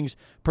career earnings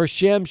per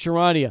Shams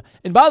Charania.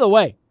 And by the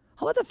way,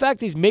 how about the fact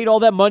that he's made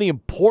all that money in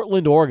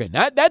Portland, Oregon?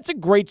 That's a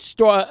great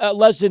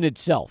lesson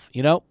itself,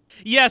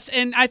 Yes,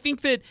 and I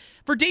think that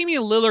for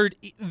Damian Lillard,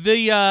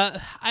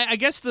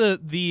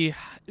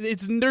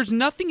 there's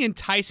nothing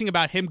enticing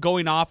about him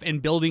going off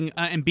and building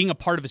and being a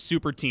part of a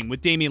super team with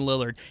Damian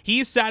Lillard.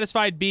 He is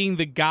satisfied being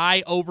the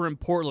guy over in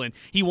Portland.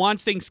 He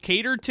wants things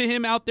catered to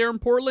him out there in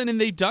Portland, and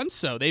they've done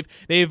so.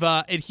 They've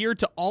adhered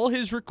to all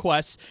his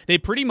requests. They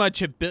pretty much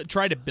have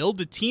tried to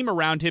build a team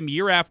around him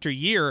year after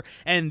year,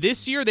 and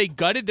this year they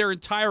gutted their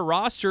entire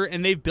roster,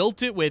 and they've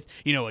built it with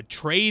a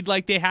trade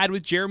like they had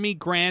with Jeremy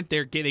Grant.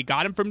 They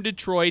got him from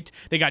Detroit.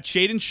 They got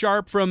Shaedon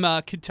Sharp from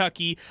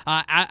Kentucky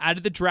out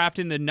of the draft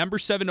in the number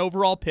 7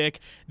 overall pick.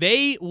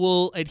 They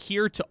will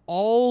adhere to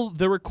all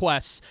the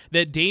requests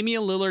that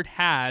Damian Lillard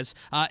has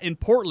in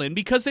Portland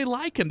because they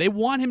like him. They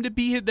want him to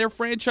be their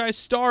franchise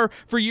star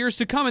for years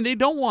to come, and they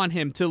don't want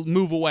him to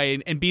move away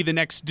and be the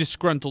next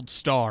disgruntled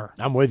star.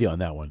 I'm with you on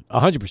that one,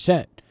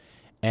 100%.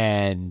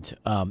 And,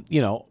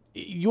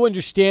 you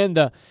understand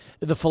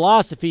the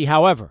philosophy.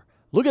 However,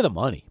 look at the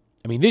money.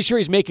 I mean, this year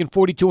he's making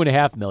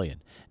 $42.5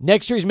 million.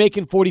 Next year he's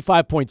making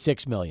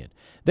 $45.6 million.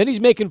 Then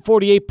he's making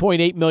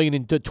 $48.8 million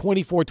in the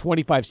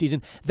 24-25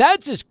 season.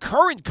 That's his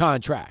current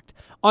contract.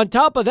 On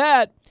top of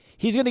that,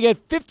 he's going to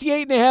get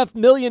 $58.5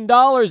 million in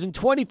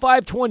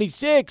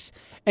 25-26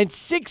 and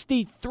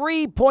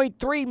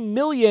 $63.3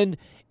 million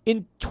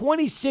in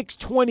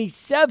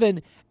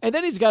 26-27, and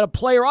then he's got a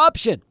player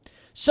option.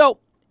 So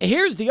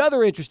here's the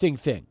other interesting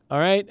thing, all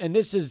right? And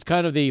this is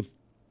kind of the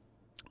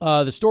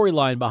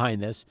storyline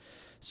behind this.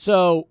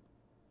 So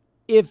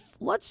if,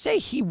 let's say,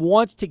 he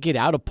wants to get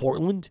out of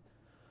Portland,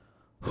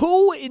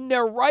 who in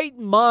their right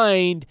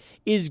mind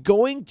is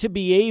going to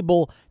be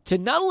able to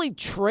not only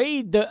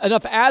trade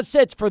enough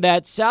assets for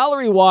that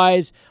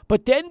salary-wise,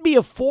 but then be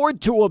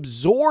afford to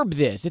absorb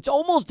this? It's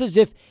almost as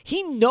if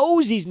he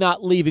knows he's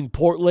not leaving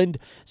Portland,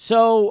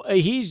 so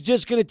he's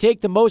just going to take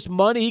the most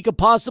money he could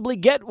possibly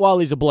get while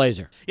he's a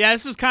Blazer. Yeah,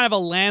 this is kind of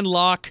a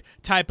landlock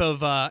type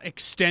of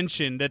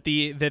extension that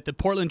the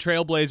Portland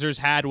Trailblazers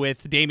had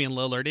with Damian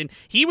Lillard, and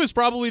he was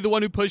probably the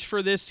one who pushed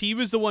for this. He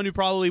was the one who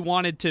probably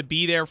wanted to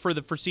be there for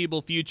the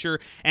foreseeable future,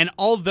 and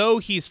although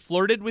he's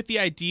flirted with the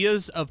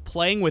ideas of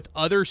playing with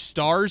other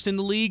stars in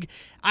the league,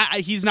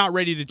 he's not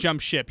ready to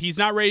jump ship. He's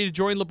not ready to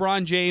join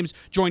LeBron James,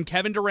 join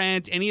Kevin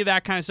Durant, any of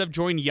that kind of stuff,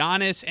 join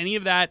Giannis, any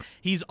of that.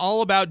 He's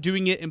all about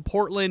doing it in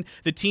Portland,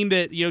 the team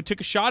that took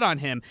a shot on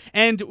him.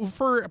 And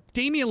for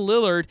Damian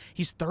Lillard,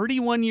 he's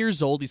 31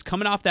 years old. He's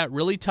coming off that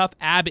really tough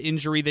ab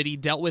injury that he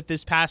dealt with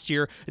this past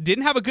year.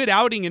 Didn't have a good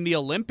outing in the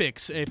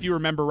Olympics, if you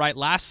remember right,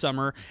 last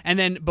summer. And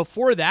then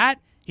before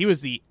that, he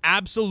was the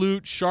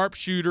absolute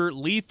sharpshooter,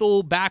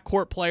 lethal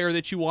backcourt player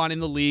that you want in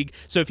the league.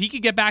 So if he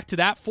could get back to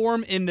that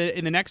form in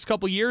the next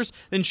couple years,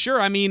 then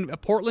sure. I mean,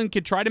 Portland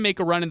could try to make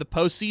a run in the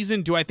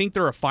postseason. Do I think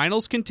they're a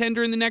finals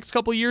contender in the next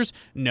couple years?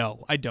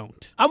 No, I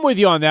don't. I'm with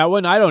you on that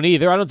one. I don't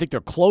either. I don't think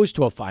they're close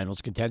to a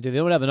finals contender. They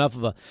don't have enough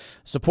of a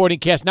supporting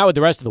cast, not with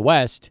the rest of the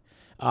West,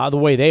 the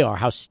way they are,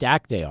 how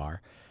stacked they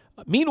are.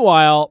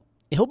 Meanwhile,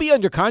 he'll be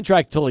under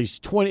contract until he's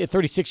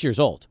 36 years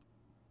old.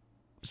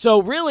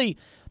 So really,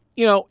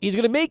 he's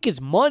going to make his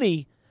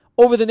money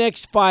over the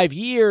next 5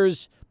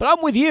 years, but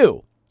I'm with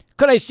you.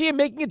 Could I see him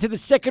making it to the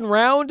second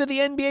round of the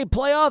NBA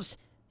playoffs?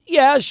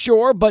 Yeah,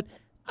 sure, but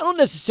I don't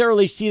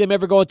necessarily see them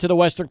ever going to the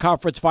Western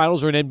Conference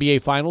Finals or an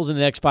NBA Finals in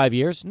the next 5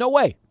 years. No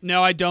way.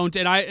 No, I don't.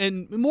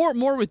 And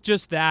more with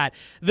just that.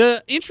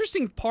 The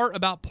interesting part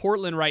about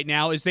Portland right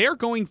now is they are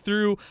going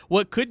through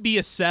what could be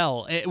a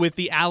sell with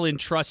the Allen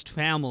Trust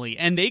family,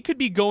 and they could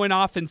be going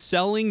off and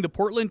selling the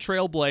Portland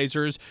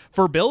Trailblazers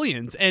for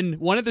billions. And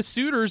one of the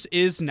suitors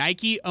is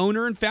Nike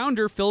owner and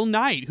founder Phil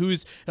Knight,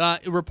 who's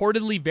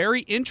reportedly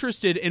very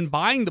interested in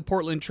buying the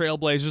Portland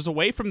Trailblazers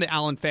away from the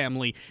Allen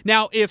family.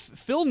 Now, if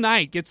Phil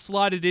Knight gets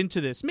slotted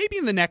into this, maybe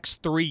in the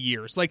next 3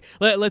 years,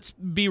 let's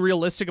be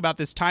realistic about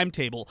this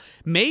timetable.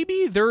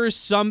 Maybe there is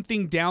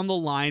something down the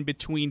line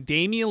between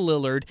Damian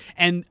Lillard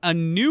and a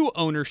new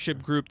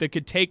ownership group that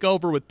could take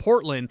over with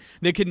Portland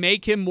that could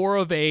make him more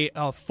of a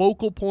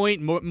focal point,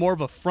 more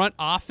of a front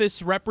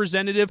office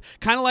representative,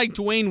 kind of like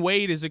Dwayne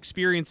Wade is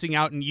experiencing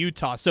out in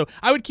Utah. So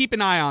I would keep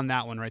an eye on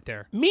that one right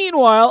there.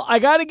 Meanwhile, I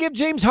got to give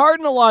James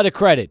Harden a lot of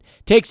credit.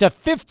 Takes a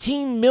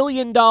 $15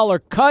 million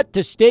cut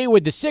to stay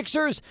with the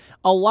Sixers.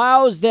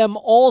 allows them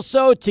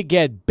also to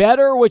get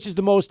better, which is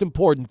the most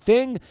important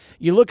thing.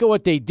 You look at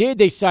what they did.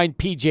 They signed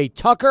P.J.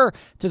 Tucker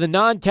to the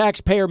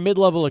non-taxpayer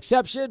mid-level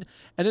exception,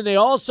 and then they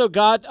also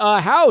got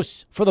a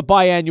House for the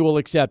biannual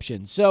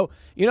exception. So,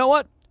 you know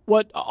what?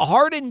 What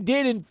Harden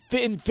did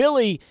in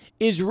Philly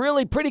is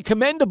really pretty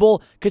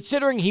commendable,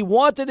 considering he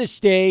wanted to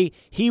stay,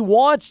 he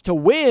wants to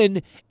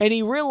win, and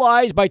he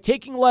realized by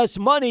taking less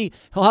money,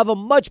 he'll have a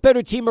much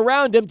better team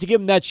around him to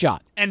give him that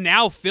shot. And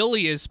now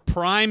Philly is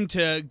primed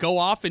to go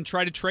off and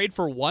try to trade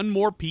for one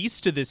more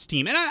piece to this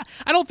team. And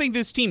I don't think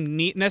this team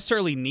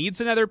necessarily needs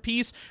another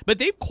piece, but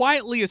they've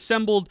quietly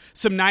assembled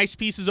some nice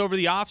pieces over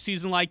the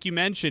offseason, like you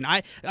mentioned.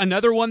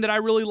 Another one that I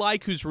really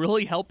like, who's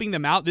really helping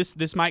them out,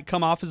 this might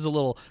come off as a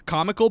little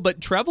comical,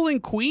 but Trevelyan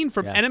Queen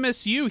from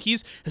NMSU,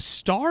 he's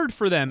starred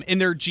for them in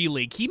their G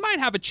League. He might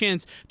have a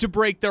chance to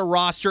break their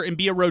roster and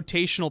be a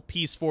rotational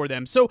piece for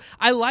them. So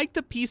I like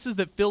the pieces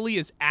that Philly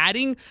is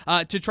adding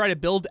to try to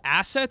build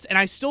assets, and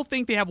I still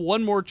think they have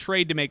one more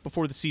trade to make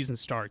before the season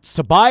starts.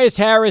 Tobias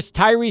Harris,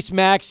 Tyrese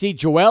Maxey,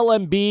 Joel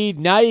Embiid.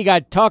 Now you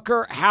got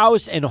Tucker,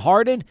 House, and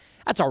Harden.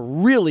 That's a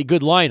really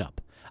good lineup.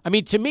 I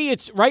mean, to me,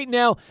 it's right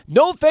now,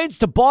 no offense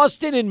to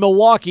Boston and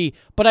Milwaukee,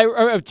 but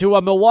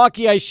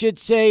Milwaukee, I should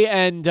say,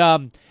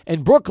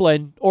 and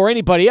Brooklyn or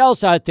anybody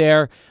else out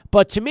there.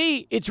 But to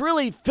me, it's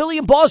really Philly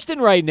and Boston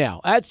right now.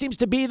 That seems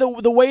to be the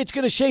way it's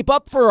going to shape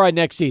up for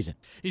next season.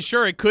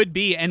 Sure, it could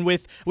be. And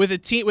with a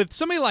team, with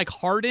somebody like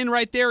Harden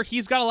right there,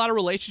 he's got a lot of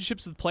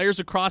relationships with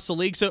players across the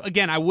league. So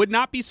again, I would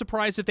not be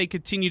surprised if they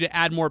continue to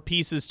add more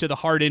pieces to the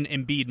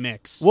Harden-Embiid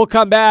mix. We'll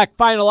come back.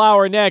 Final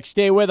hour next.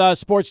 Stay with us.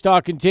 Sports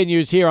Talk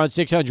continues here on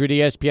 600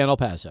 ESPN El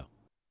Paso.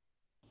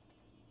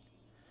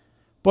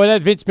 Boy,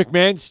 that Vince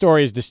McMahon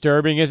story is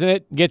disturbing, isn't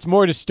it? It gets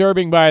more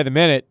disturbing by the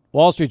minute.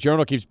 Wall Street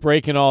Journal keeps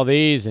breaking all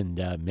these, and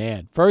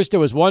man, first it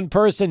was one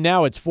person,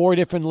 now it's 4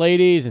 different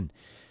ladies, and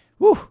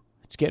whew,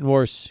 it's getting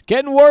worse.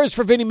 Getting worse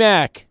for Vinnie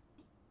Mac.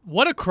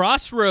 What a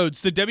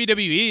crossroads the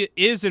WWE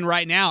is in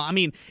right now. I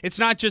mean, it's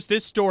not just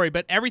this story,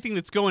 but everything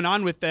that's going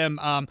on with them,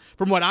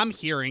 from what I'm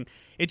hearing,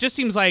 it just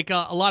seems like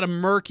a lot of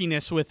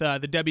murkiness with the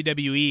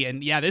WWE.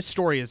 And, yeah, this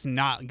story is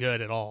not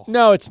good at all.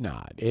 No, it's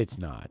not. It's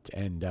not.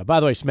 And, by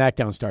the way,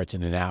 SmackDown starts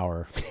in an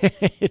hour.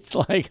 It's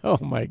like, oh,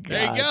 my God.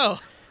 There you go.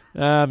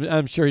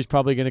 I'm sure he's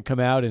probably going to come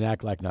out and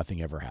act like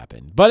nothing ever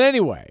happened. But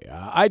anyway,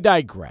 I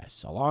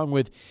digress. Along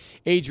with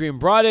Adrian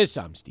Broadus,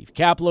 I'm Steve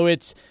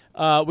Kaplowitz.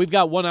 We've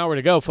got 1 hour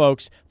to go,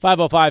 folks.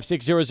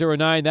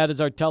 505-6009. That is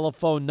our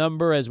telephone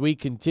number as we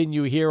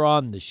continue here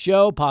on the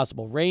show.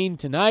 Possible rain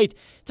tonight.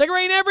 It's like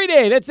rain every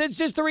day. That's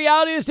just the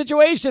reality of the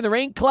situation. The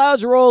rain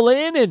clouds roll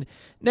in, and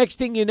next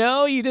thing you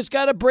know, you just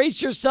got to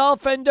brace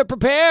yourself and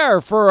prepare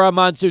for a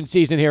monsoon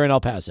season here in El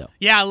Paso.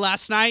 Yeah,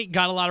 last night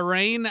got a lot of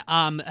rain.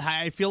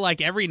 I feel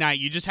like every night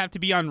you just have to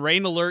be on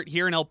rain alert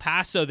here in El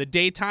Paso. The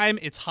daytime,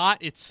 it's hot,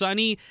 it's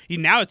sunny.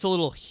 Now it's a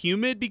little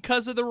humid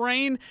because of the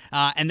rain.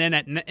 And then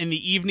in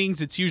the evenings,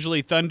 it's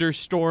usually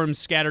thunderstorms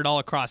scattered all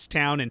across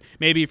town. And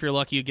maybe if you're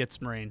lucky, you get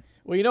some rain.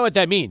 Well, you know what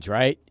that means,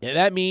 right?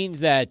 That means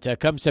that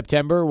come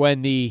September,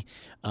 when the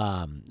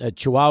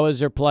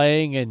Chihuahuas are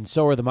playing and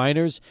so are the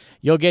Miners,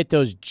 you'll get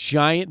those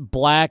giant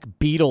black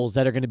beetles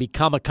that are going to be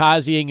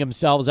kamikazeing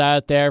themselves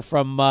out there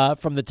from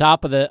the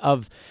top of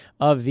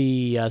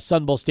the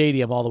Sun Bowl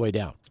Stadium all the way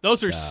down.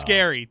 Those are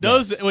scary.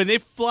 Those, when they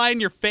fly in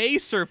your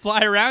face or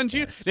fly around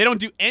you, they don't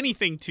do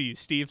anything to you,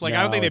 Steve. Like, no,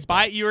 I don't think they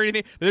bite you or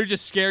anything, but they're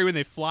just scary when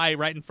they fly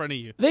right in front of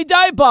you. They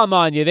dive bomb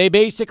on you. They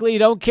basically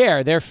don't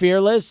care. They're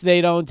fearless. They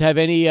don't have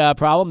any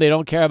problem. They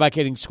don't care about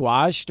getting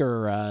squashed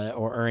or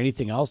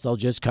anything else. They'll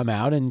just come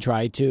out and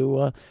try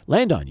to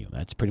land on you.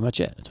 That's pretty much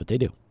it. That's what they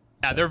do.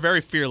 Yeah, they're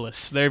very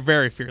fearless. They're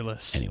very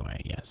fearless.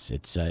 Anyway, yes,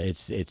 it's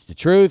the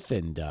truth,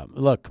 and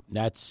look,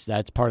 that's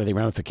part of the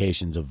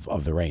ramifications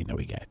of the rain that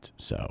we get.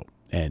 So,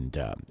 and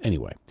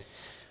anyway,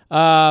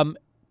 all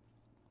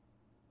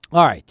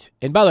right.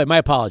 And by the way, my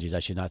apologies. I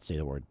should not say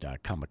the word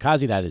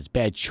kamikaze. That is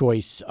bad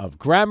choice of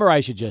grammar. I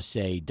should just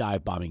say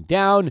dive bombing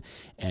down.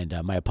 And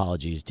my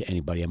apologies to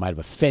anybody I might have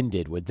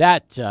offended with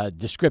that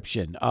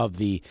description of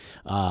the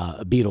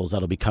Beatles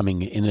that'll be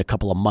coming in a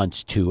couple of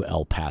months to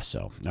El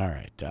Paso. All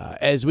right.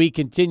 As we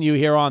continue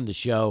here on the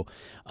show,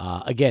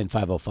 again,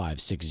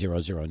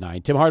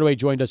 505-6009. Tim Hardaway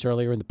joined us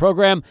earlier in the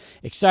program.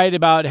 Excited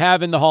about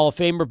having the Hall of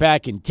Famer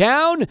back in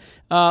town.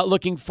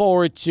 Looking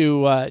forward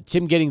to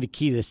Tim getting the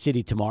key to the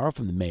city tomorrow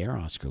from the mayor,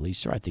 Oscar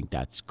Leeser. I think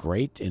that's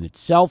great in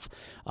itself.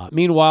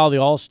 Meanwhile, the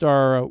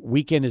All-Star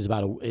weekend is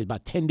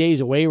about 10 days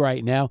away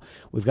right now.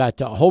 We've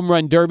got a home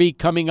run derby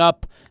coming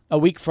up a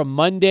week from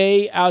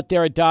Monday out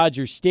there at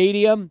Dodger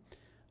Stadium.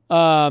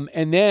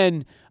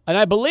 And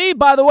I believe,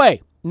 by the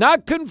way,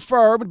 not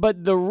confirmed,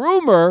 but the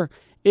rumor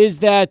is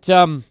that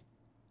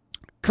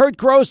Kurt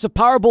Gross of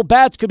Powerball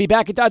Bats could be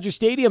back at Dodger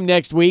Stadium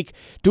next week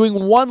doing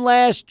one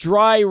last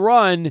dry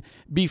run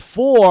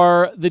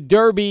before the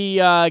Derby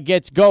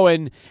gets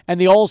going and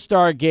the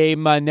All-Star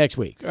game next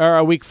week, or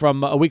a week from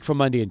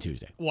Monday and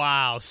Tuesday.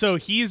 Wow. So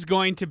he's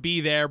going to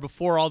be there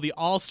before all the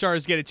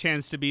All-Stars get a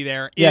chance to be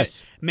there.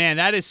 Yes. Man,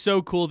 that is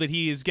so cool that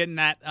he is getting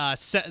that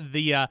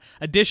the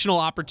additional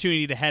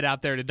opportunity to head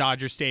out there to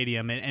Dodger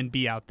Stadium and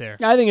be out there.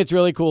 I think it's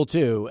really cool,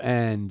 too.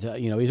 And,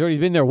 he's already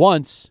been there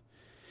once.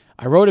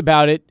 I wrote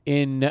about it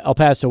in El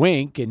Paso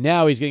Inc., and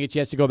now he's going to get a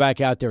chance to go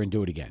back out there and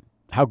do it again.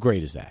 How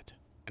great is that?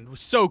 It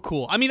was so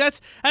cool. I mean,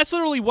 that's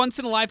literally once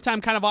in a lifetime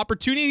kind of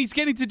opportunity, and he's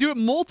getting to do it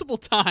multiple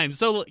times.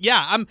 So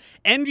yeah, I'm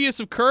envious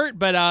of Kurt,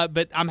 but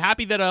I'm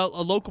happy that a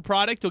local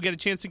product will get a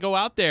chance to go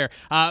out there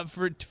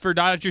for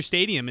Dodger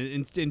Stadium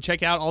and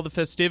check out all the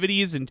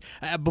festivities and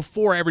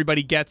before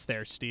everybody gets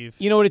there. Steve,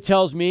 you know what it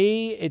tells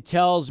me? It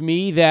tells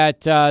me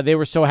that they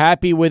were so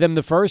happy with him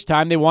the first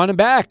time they want him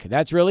back.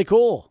 That's really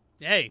cool.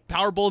 Hey,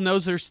 Powerball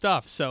knows their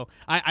stuff, so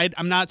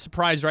I'm not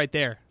surprised right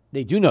there.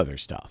 They do know their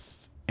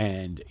stuff,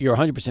 and you're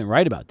 100%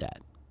 right about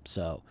that.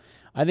 So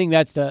I think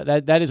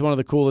that is one of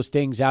the coolest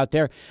things out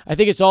there. I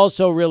think it's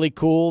also really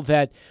cool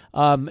that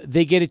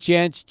they get a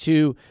chance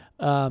to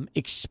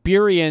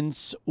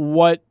experience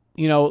what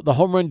the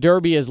home run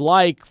derby is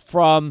like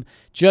from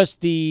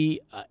just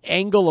the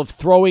angle of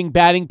throwing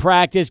batting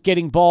practice,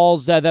 getting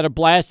balls that are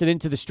blasted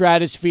into the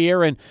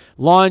stratosphere, and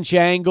launch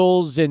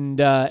angles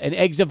and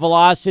exit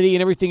velocity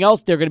and everything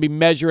else they're going to be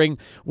measuring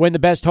when the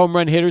best home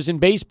run hitters in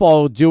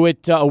baseball do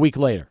it a week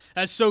later.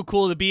 That's so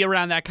cool to be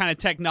around that kind of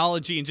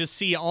technology and just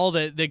see all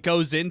that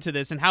goes into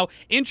this and how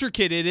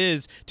intricate it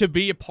is to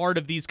be a part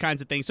of these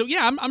kinds of things. So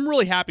yeah, I'm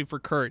really happy for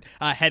Kurt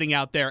heading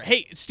out there.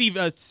 Hey, Steve,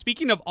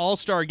 speaking of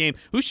All-Star Game,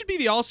 who should be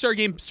the All-Star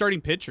Game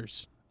starting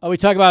pitchers? Oh, we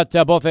talk about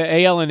both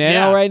the AL and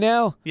NL right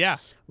now? Yeah.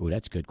 Ooh,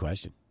 that's a good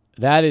question.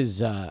 That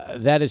is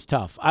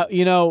tough.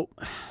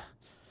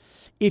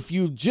 If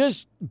you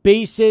just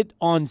base it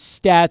on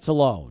stats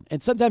alone,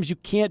 and sometimes you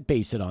can't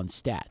base it on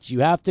stats. You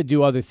have to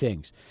do other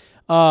things.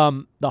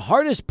 The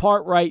hardest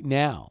part right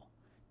now,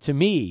 to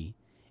me,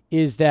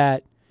 is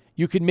that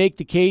you could make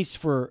the case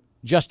for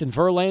Justin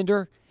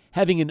Verlander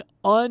having an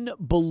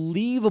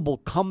unbelievable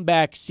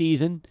comeback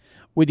season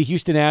with the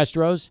Houston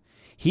Astros.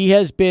 He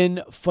has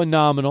been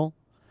phenomenal.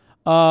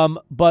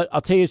 But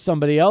I'll tell you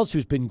somebody else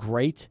who's been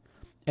great,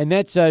 and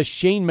that's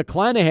Shane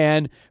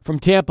McClanahan from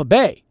Tampa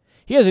Bay.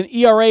 He has an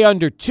ERA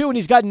under 2, and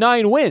he's got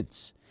 9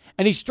 wins.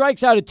 And he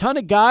strikes out a ton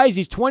of guys.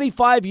 He's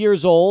 25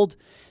 years old.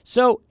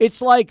 So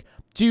it's like,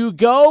 do you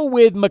go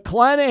with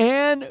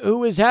McClanahan,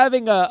 who is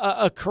having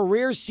a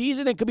career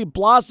season and could be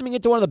blossoming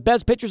into one of the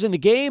best pitchers in the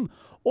game?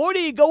 Or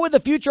do you go with a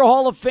future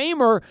Hall of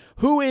Famer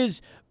who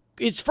is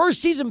his first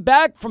season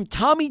back from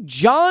Tommy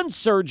John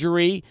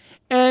surgery,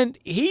 and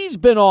he's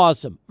been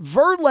awesome.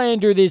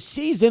 Verlander this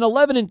season,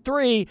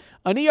 11-3,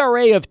 an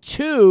ERA of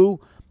 2,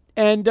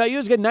 and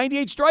he's got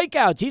 98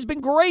 strikeouts. He's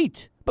been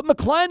great, but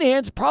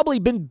McClanahan's probably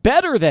been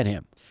better than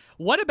him.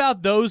 What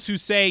about those who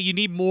say you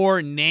need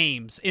more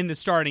names in the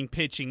starting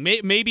pitching?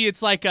 Maybe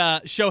it's like a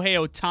Shohei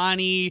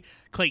Ohtani,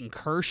 Clayton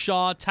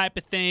Kershaw type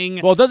of thing.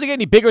 Well, it doesn't get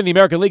any bigger in the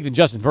American League than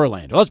Justin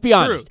Verlander. Let's be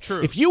honest.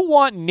 True. If you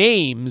want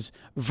names,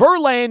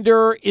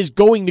 Verlander is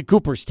going to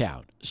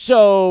Cooperstown.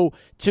 So,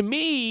 to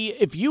me,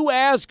 if you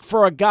ask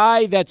for a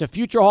guy that's a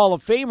future Hall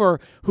of Famer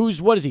who's,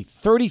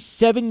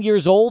 37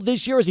 years old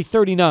this year, or is he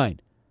 39?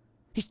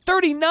 He's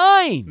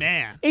 39.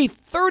 Man. A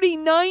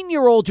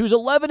 39-year-old who's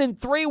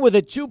 11-3 with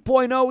a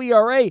 2.0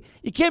 ERA.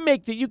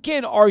 You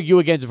can't argue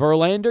against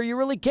Verlander. You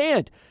really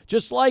can't.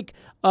 Just like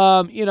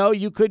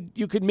you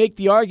could make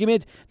the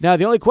argument. Now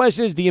the only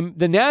question is the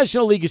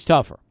National League is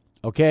tougher.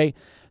 Okay?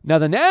 Now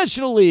the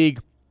National League,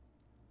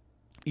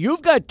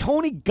 you've got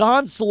Tony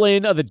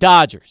Gonsolin of the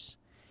Dodgers.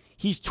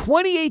 He's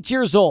 28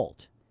 years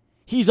old.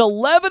 He's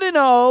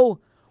 11-0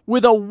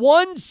 with a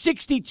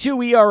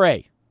 1.62 ERA.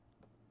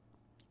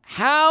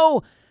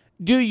 How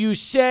do you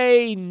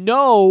say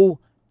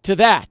no to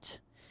that?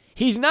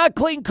 He's not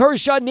Clayton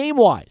Kershaw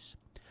name-wise,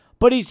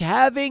 but he's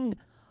having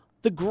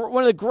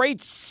one of the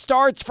great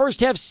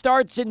first-half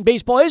starts in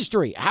baseball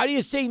history. How do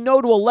you say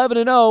no to 11-0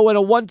 and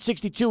a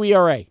 1.62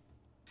 ERA?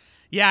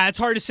 Yeah, it's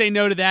hard to say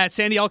no to that.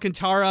 Sandy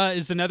Alcantara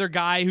is another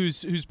guy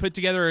who's put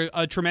together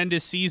a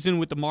tremendous season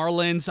with the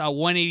Marlins,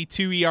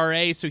 1.82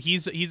 ERA, so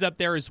he's up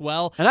there as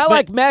well. And I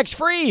like Max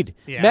Fried.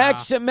 Yeah,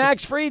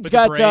 Max Fried's with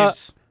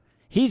got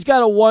he's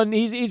got a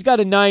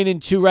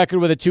 9-2 record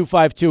with a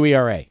 2.52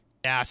 ERA.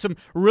 Yeah, some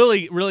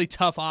really, really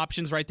tough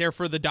options right there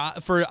for the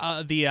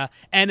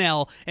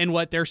NL and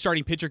what their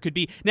starting pitcher could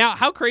be. Now,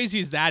 how crazy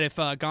is that if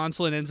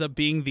Gonsolin ends up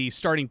being the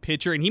starting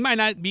pitcher and he might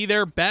not be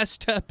their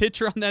best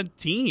pitcher on that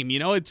team?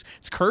 It's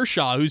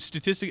Kershaw who's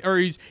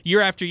he's year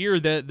after year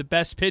the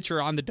best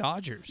pitcher on the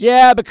Dodgers.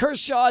 Yeah, but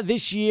Kershaw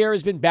this year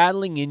has been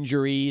battling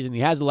injuries and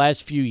he has the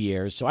last few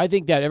years. So I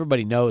think that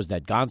everybody knows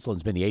that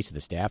Gonsolin's been the ace of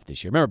the staff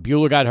this year. Remember,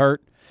 Buehler got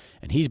hurt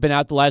and he's been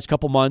out the last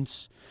couple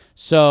months.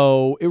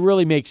 So it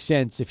really makes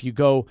sense if you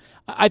go.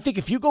 I think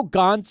if you go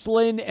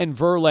Gonsolin and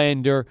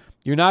Verlander,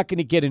 you're not going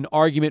to get an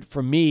argument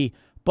from me.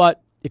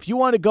 But if you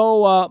want to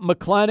go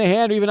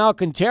McClanahan or even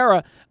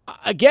Alcantara,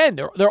 again,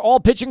 they're all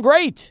pitching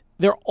great.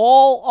 They're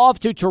all off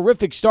to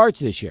terrific starts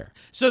this year.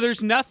 So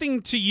there's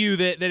nothing to you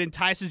that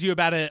entices you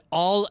about an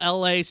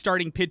all-LA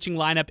starting pitching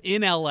lineup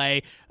in LA,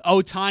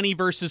 Ohtani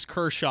versus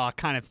Kershaw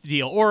kind of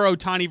deal, or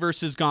Ohtani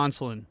versus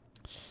Gonsolin?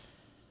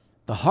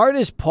 The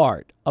hardest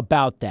part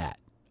about that,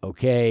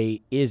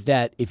 okay, is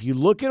that if you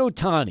look at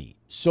Ohtani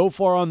so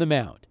far on the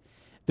mound,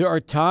 there are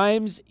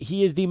times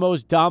he is the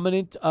most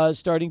dominant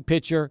starting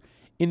pitcher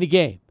in the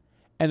game.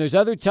 And there's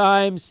other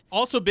times...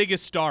 Also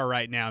biggest star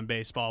right now in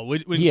baseball.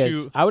 He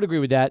is. I would agree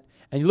with that.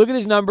 And you look at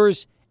his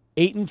numbers,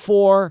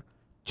 8-4,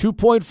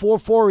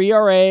 2.44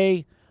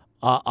 ERA,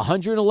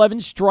 111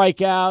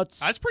 strikeouts.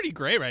 That's pretty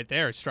great right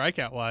there,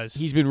 strikeout-wise.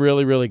 He's been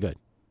really, really good.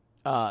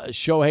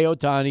 Shohei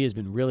Ohtani has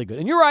been really good.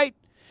 And you're right.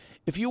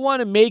 If you want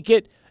to make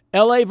it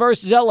L.A.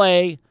 versus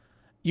L.A.,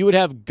 you would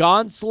have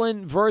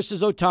Gonsolin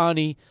versus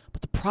Ohtani.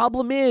 But the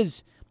problem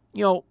is,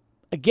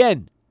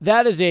 again,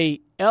 that is a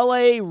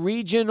L.A.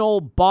 regional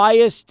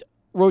biased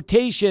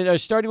rotation, or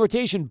starting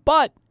rotation,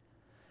 but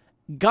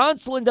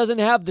Gonsolin doesn't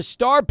have the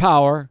star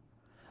power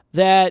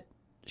that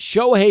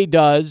Shohei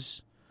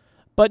does,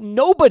 but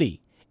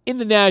nobody in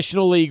the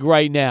National League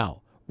right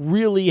now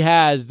really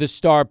has the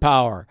star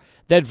power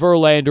that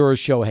Verlander or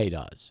Shohei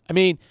does. I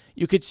mean,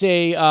 you could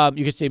say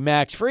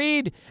Max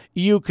Fried,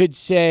 you could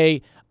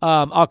say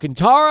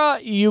Alcantara,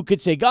 you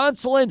could say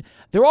Gonsolin.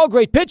 They're all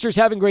great pitchers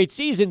having great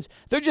seasons.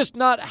 They're just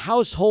not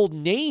household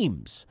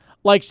names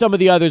like some of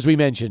the others we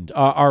mentioned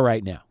are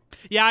right now.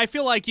 Yeah, I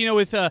feel like,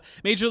 with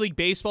Major League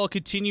Baseball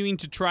continuing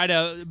to try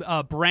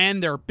to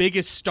brand their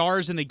biggest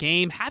stars in the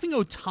game, having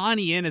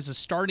Ohtani in as a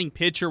starting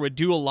pitcher would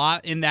do a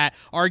lot in that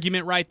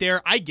argument right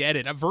there. I get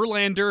it.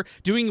 Verlander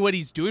doing what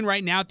he's doing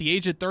right now at the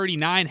age of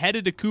 39,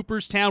 headed to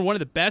Cooperstown, one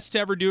of the best to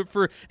ever do it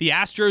for the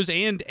Astros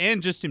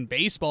and just in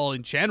baseball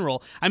in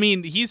general. I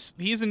mean, he's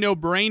a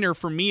no-brainer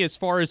for me as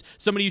far as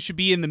somebody who should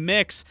be in the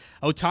mix.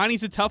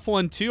 Ohtani's a tough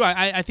one, too.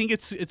 I think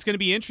it's going to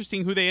be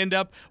interesting who they end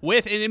up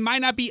with, and it might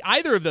not be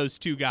either of those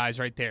two guys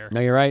right there. No,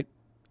 you're right.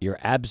 You're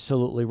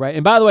absolutely right.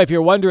 And by the way, if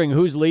you're wondering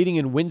who's leading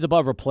in wins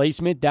above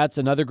replacement, that's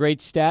another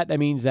great stat. That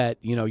means that,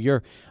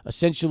 you're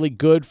essentially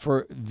good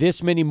for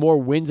this many more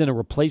wins than a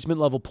replacement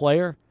level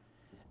player.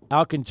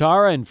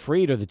 Alcantara and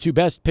Fried are the two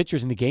best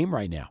pitchers in the game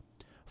right now.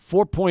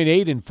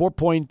 4.8 and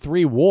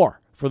 4.3 WAR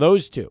for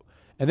those two.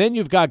 And then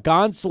you've got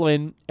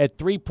Gonsolin at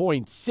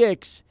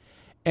 3.6,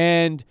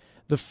 and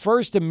the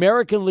first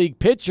American League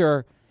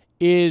pitcher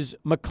is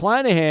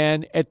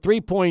McClanahan at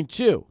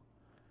 3.2.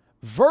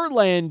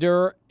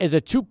 Verlander is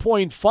a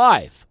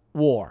 2.5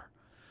 WAR.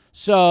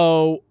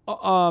 So,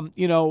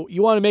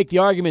 you want to make the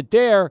argument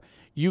there,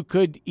 you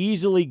could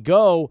easily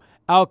go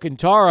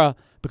Alcantara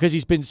because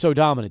he's been so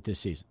dominant this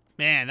season.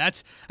 Man,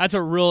 that's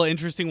a real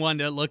interesting one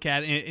to look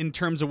at in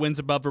terms of wins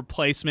above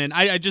replacement.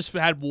 I just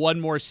had one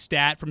more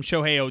stat from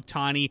Shohei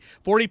Ohtani,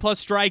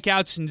 40-plus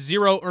strikeouts and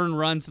 0 earned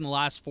runs in the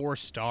last 4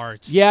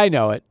 starts. Yeah, I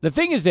know it. The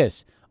thing is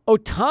this.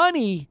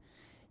 Ohtani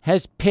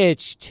has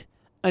pitched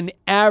an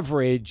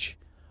average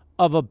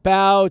of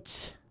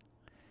about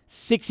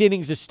 6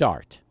 innings a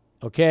start,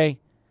 okay?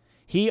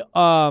 He,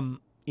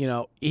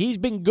 he's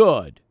been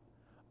good,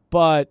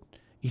 but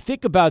you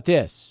think about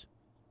this.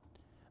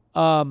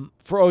 For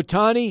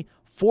Ohtani,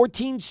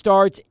 14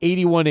 starts,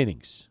 81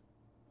 innings.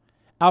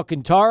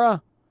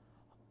 Alcantara,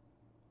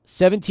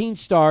 17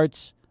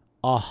 starts,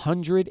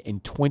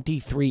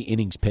 123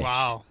 innings pitched.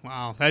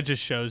 Wow, that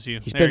just shows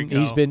you. He's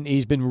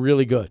been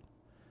really good.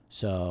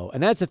 So,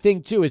 and that's the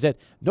thing, too, is that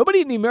nobody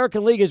in the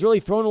American League has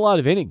really thrown a lot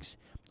of innings.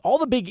 All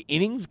the big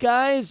innings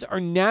guys are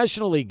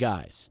National League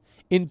guys.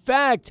 In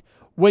fact,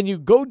 when you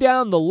go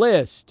down the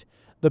list,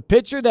 the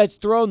pitcher that's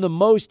thrown the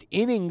most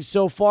innings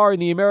so far in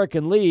the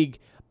American League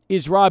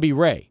is Robbie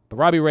Ray. But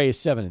Robbie Ray is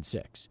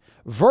 7-6.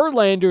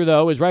 Verlander,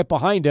 though, is right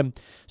behind him.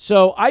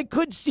 So I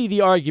could see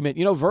the argument.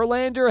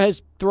 Verlander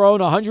has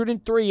thrown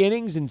 103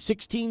 innings in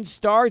 16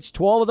 starts.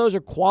 12 of those are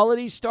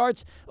quality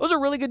starts. Those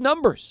are really good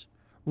numbers.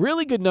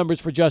 Really good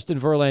numbers for Justin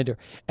Verlander.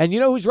 And you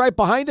know who's right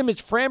behind him?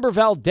 It's Framber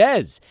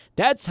Valdez.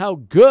 That's how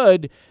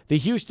good the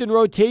Houston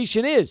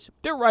rotation is.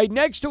 They're right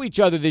next to each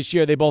other this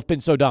year. They've both been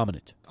so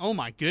dominant. Oh,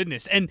 my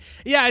goodness. And,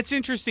 yeah, it's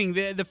interesting.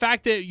 The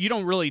fact that you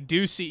don't really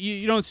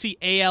you don't see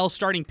AL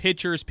starting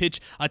pitchers pitch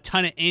a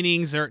ton of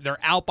innings. They're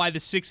out by the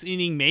 6th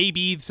inning,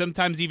 maybe,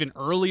 sometimes even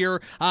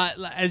earlier,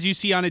 as you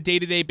see on a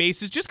day-to-day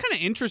basis. Just kind of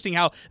interesting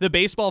how the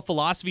baseball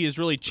philosophy has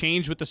really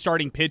changed with the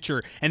starting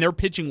pitcher, and they're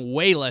pitching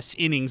way less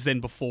innings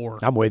than before.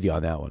 I'm with you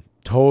on that one.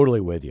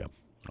 Totally with you.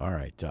 All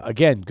right.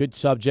 Again, good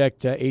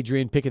subject.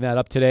 Adrian picking that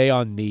up today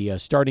on the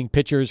starting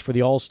pitchers for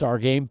the All-Star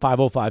Game.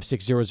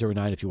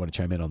 505-6009 if you want to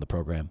chime in on the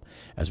program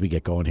as we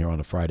get going here on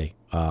a Friday.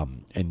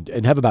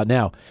 And have about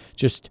now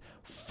just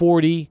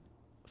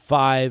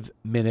 45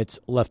 minutes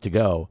left to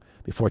go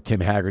before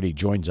Tim Haggerty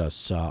joins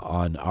us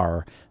on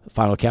our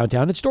final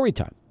countdown and story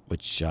time,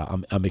 which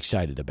I'm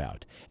excited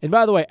about. And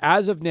by the way,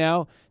 as of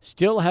now,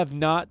 still have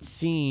not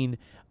seen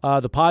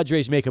the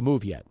Padres make a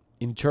move yet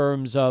in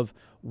terms of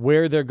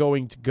where they're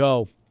going to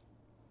go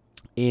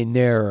in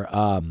their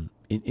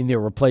in their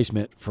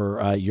replacement for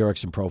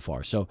Jurickson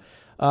Profar. So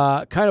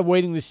kind of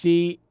waiting to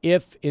see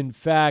if, in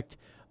fact,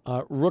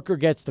 Rooker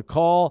gets the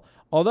call.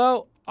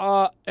 Although,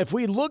 if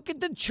we look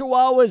at the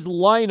Chihuahuas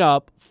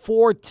lineup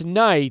for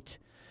tonight,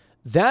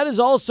 that is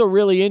also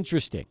really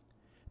interesting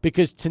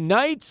because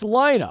tonight's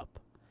lineup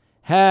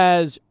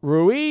has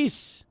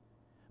Ruiz,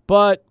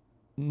 but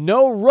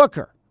no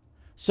Rooker.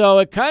 So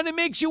it kind of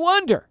makes you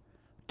wonder,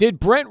 did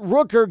Brent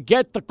Rooker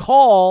get the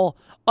call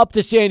up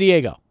to San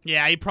Diego?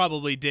 Yeah, he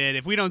probably did.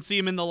 If we don't see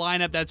him in the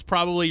lineup, that's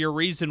probably your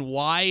reason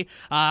why,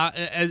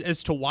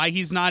 as to why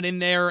he's not in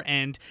there.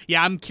 And,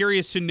 yeah, I'm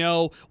curious to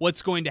know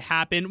what's going to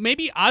happen.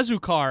 Maybe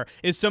Azúcar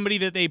is somebody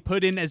that they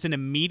put in as an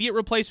immediate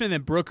replacement,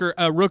 and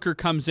Rooker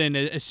comes in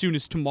as soon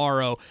as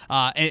tomorrow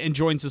and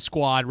joins the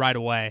squad right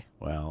away.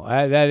 Well,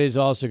 that is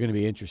also going to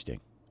be interesting.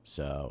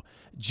 So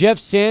Jeff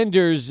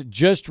Sanders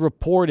just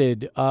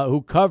reported,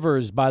 who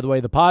covers, by the way,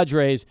 the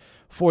Padres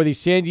for the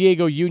San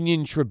Diego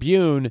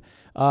Union-Tribune,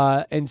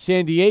 and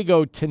San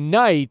Diego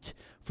tonight,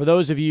 for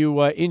those of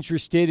you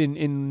interested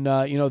in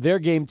their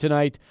game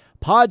tonight,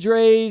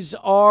 Padres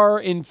are,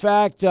 in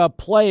fact,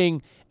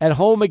 playing at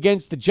home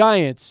against the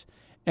Giants.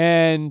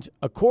 And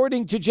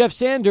according to Jeff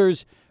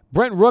Sanders,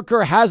 Brent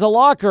Rooker has a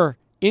locker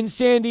in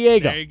San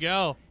Diego. There you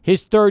go.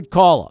 His third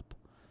call-up.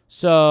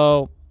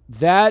 So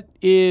that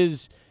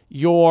is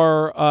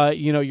your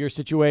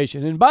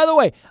situation. And by the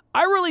way,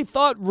 I really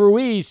thought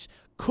Ruiz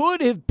could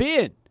have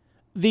been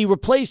the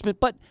replacement,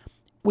 but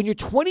when you're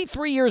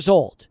 23 years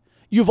old,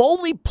 you've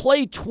only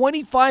played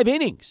 25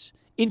 innings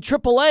in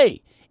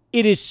AAA.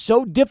 It is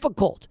so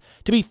difficult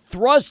to be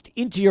thrust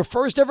into your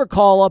first ever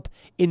call-up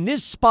in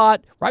this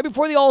spot right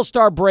before the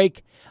All-Star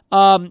break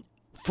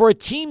for a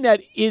team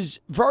that is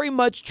very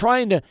much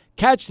trying to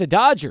catch the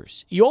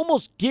Dodgers. You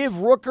almost give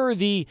Rooker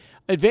the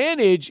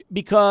advantage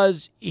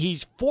because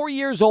he's 4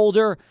 years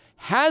older,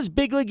 has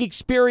big league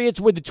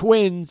experience with the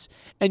Twins,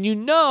 and you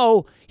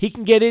know he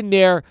can get in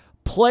there,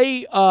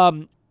 play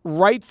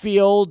right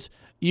field.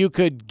 You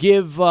could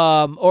give,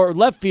 or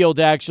left field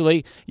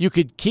actually, you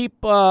could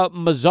keep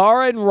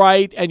Mazzara in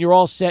right, and you're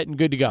all set and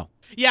good to go.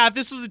 Yeah, if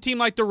this was a team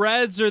like the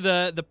Reds or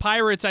the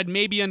Pirates, I'd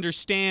maybe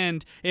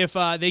understand if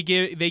they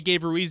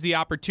gave Ruiz the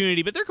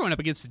opportunity. But they're going up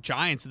against the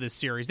Giants in this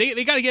series.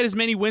 They got to get as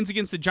many wins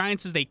against the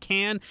Giants as they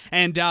can.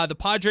 And the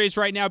Padres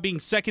right now being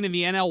second in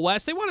the NL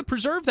West, they want to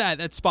preserve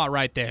that spot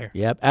right there.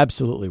 Yep,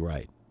 absolutely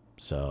right.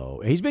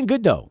 So he's been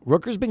good, though.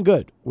 Rooker's been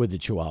good with the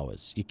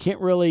Chihuahuas. You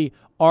can't really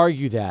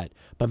argue that.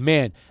 But,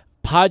 man,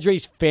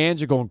 Padres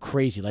fans are going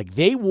crazy. Like,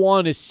 they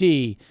want to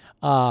see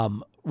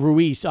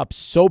Ruiz up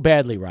so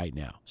badly right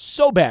now.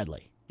 So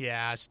badly.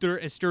 Yeah,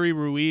 Esteury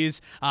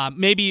Ruiz.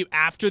 Maybe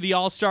after the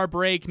All-Star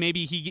break,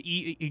 maybe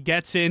he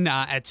gets in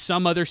at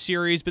some other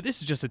series, but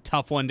this is just a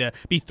tough one to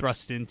be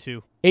thrust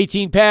into.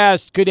 18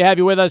 past. Good to have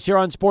you with us here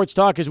on Sports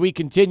Talk as we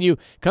continue.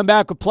 Come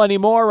back with plenty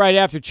more right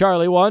after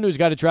Charlie One, who's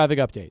got a traffic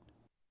update.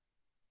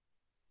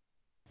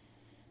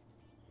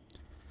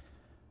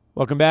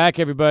 Welcome back,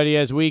 everybody,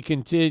 as we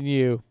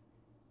continue.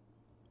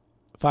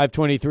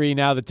 5:23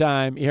 now the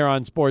time here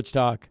on Sports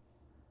Talk.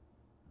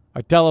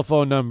 Our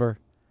telephone number,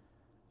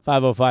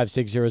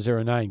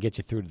 505-6009, get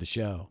you through to the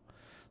show.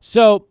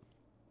 So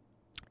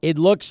it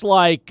looks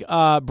like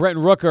Brent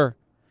Rooker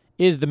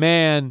is the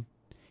man.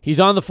 He's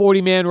on the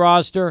 40-man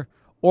roster,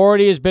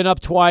 already has been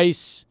up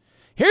twice.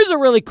 Here's a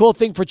really cool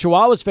thing for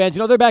Chihuahuas fans. You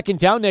know, they're back in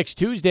town next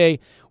Tuesday.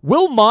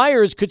 Will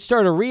Myers could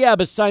start a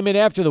rehab assignment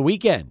after the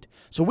weekend.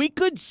 So we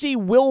could see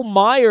Will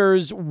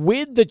Myers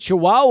with the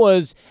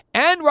Chihuahuas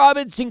and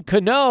Robinson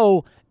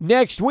Cano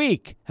next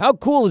week. How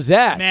cool is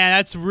that? Man,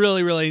 that's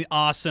really, really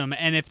awesome.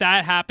 And if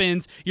that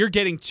happens, you're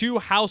getting two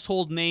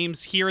household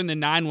names here in the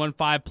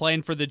 915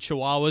 playing for the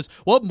Chihuahuas.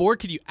 What more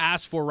could you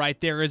ask for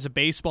right there as a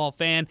baseball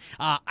fan?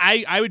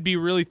 I would be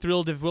really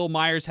thrilled if Will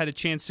Myers had a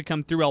chance to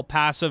come through El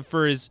Paso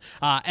for his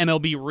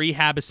MLB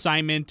rehab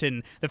assignment.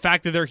 And the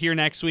fact that they're here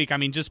next week, I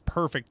mean, just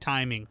perfect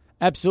timing.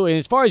 Absolutely. And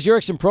as far as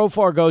Jurickson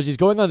Profar goes, he's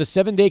going on the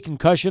 7-day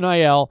concussion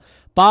IL.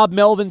 Bob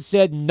Melvin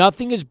said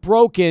nothing is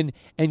broken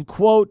and,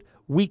 quote,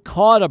 we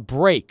caught a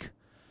break.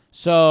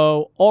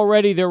 So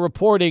already they're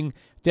reporting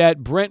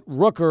that Brent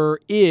Rooker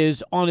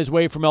is on his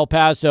way from El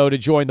Paso to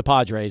join the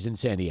Padres in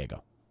San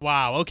Diego.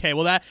 Wow. Okay.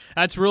 Well,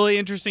 that's really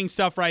interesting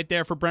stuff right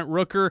there for Brent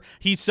Rooker.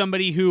 He's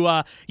somebody who,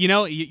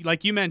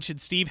 like you mentioned,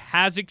 Steve,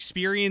 has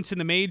experience in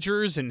the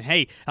majors, and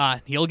hey,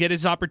 he'll get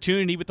his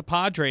opportunity with the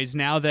Padres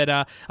now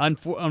that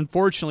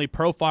unfortunately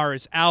Profar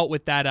is out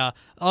with that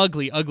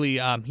ugly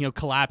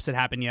collapse that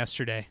happened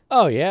yesterday.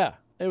 Oh yeah,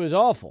 it was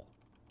awful.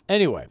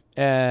 Anyway,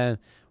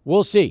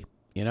 we'll see.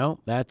 You know,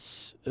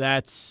 that's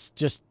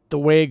just the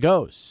way it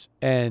goes,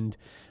 and.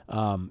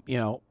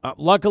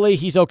 Luckily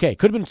he's okay.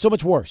 Could have been so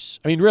much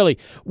worse. I mean, really,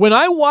 when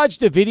I watched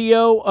the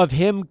video of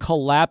him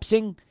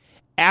collapsing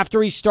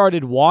after he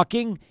started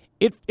walking,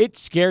 it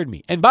scared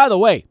me. And by the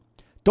way,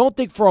 don't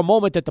think for a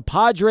moment that the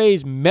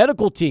Padres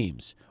medical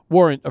teams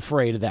weren't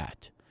afraid of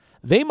that.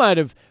 They might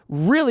have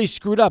really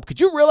screwed up. Could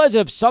you realize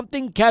that if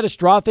something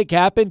catastrophic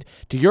happened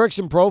to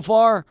Jurickson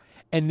Profar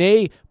and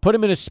they put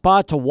him in a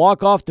spot to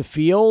walk off the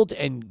field,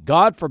 and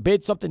God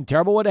forbid something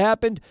terrible would have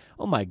happened,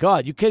 oh my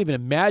God, you can't even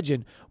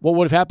imagine what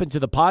would have happened to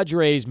the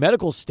Padres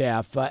medical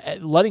staff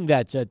letting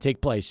that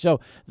take place. So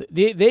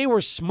they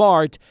were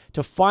smart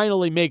to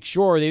finally make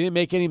sure they didn't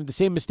make the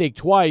same mistake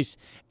twice,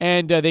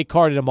 and they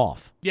carted him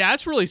off. Yeah,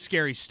 that's really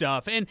scary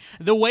stuff. And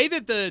the way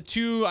that the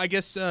two,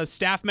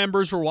 staff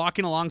members were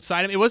walking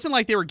alongside him, it wasn't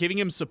like they were giving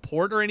him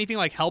support or anything,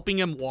 like helping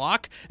him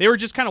walk. They were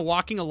just kind of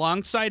walking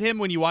alongside him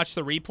when you watch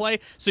the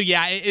replay. So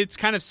yeah, it's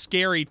kind of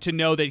scary to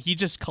know that he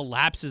just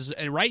collapses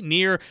right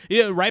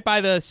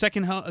by the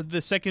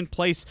second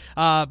place,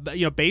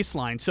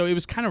 baseline. So it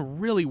was kind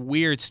of really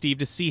weird, Steve,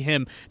 to see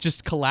him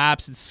just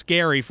collapse. It's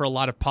scary for a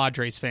lot of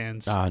Padres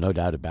fans. No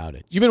doubt about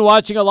it. You've been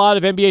watching a lot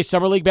of NBA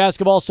Summer League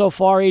basketball so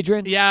far,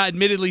 Adrian? Yeah,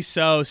 admittedly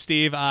so,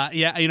 Steve.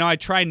 I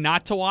try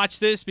not to watch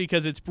this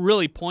because it's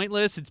really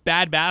pointless. It's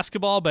bad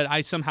basketball, but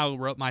I somehow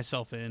wrote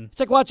myself in. It's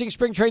like watching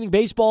spring training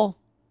baseball.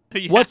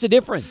 Yeah. What's the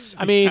difference?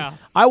 I mean,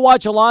 I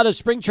watch a lot of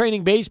spring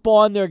training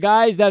baseball, and there are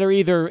guys that are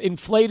either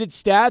inflated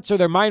stats or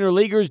they're minor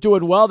leaguers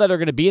doing well that are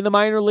going to be in the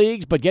minor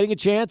leagues but getting a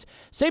chance.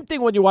 Same thing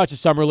when you watch a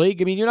summer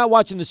league. I mean, you're not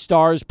watching the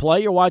stars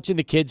play. You're watching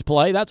the kids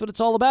play. That's what it's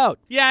all about.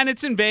 Yeah, and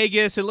it's in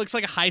Vegas. It looks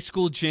like a high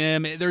school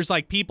gym. There's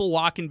like people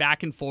walking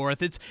back and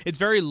forth. It's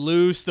very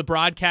loose. The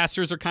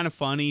broadcasters are kind of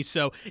funny.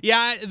 So,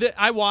 yeah,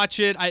 I watch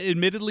it.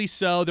 Admittedly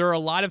so. There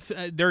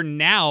are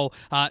now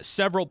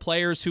several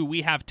players who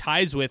we have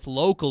ties with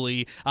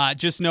locally,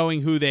 just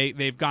knowing who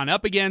they've gone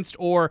up against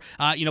or,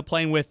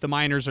 playing with the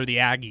Miners or the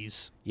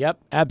Aggies. Yep,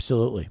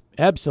 absolutely.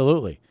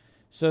 Absolutely.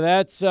 So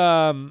that's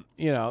the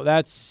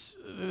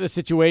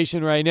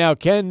situation right now.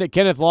 Kenneth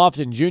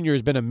Lofton Jr.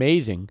 has been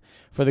amazing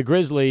for the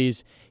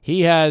Grizzlies.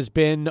 He has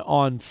been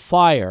on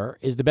fire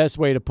is the best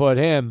way to put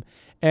him.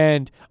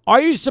 And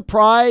are you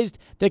surprised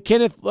that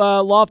Kenneth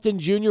Lofton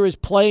Jr. is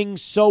playing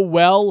so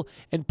well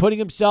and putting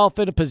himself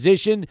in a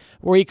position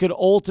where he could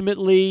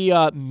ultimately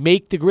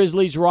make the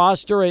Grizzlies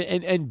roster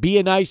and be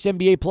a nice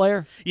NBA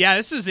player? Yeah,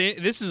 this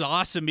is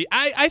awesome.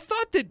 I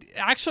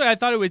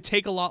thought it would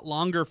take a lot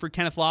longer for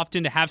Kenneth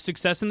Lofton to have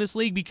success in this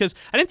league because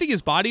I didn't think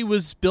his body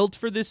was built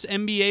for this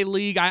NBA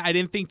league. I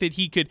didn't think that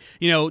he could,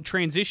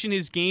 transition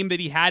his game that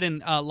he had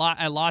at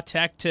La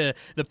Tech to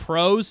the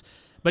pros.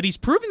 But he's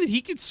proven that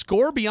he could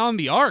score beyond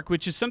the arc,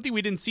 which is something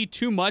we didn't see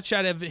too much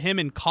out of him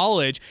in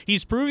college.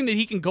 He's proving that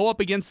he can go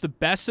up against the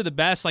best of the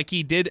best like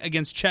he did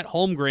against Chet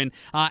Holmgren.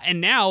 And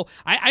now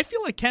I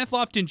feel like Kenneth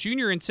Lofton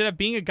Jr., instead of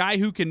being a guy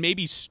who can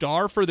maybe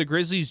star for the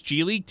Grizzlies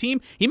G League team,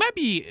 he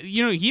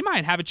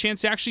might have a chance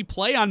to actually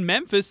play on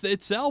Memphis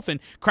itself and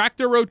crack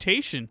their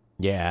rotation.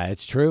 Yeah,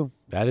 it's true.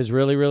 That is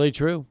really, really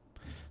true.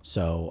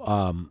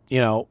 So,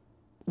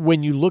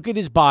 when you look at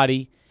his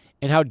body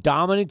and how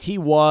dominant he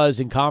was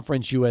in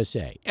Conference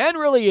USA, and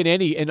really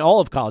in all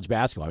of college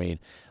basketball. I mean,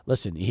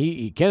 listen,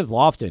 Kenneth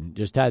Lofton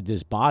just had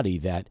this body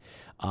that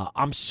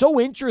I'm so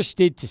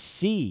interested to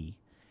see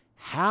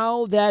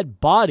how that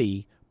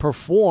body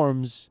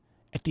performs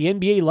at the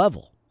NBA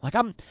level. Like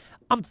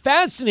I'm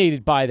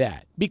fascinated by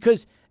that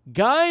because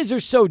guys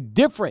are so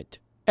different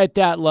at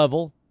that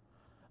level.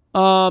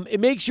 It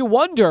makes you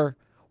wonder,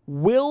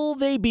 will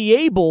they be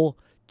able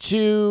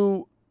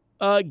to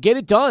get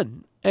it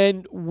done?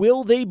 And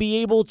will they be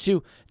able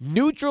to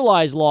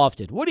neutralize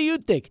Lofton? What do you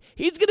think?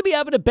 He's going to be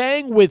having to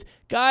bang with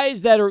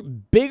guys that are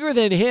bigger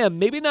than him,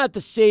 maybe not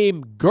the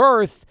same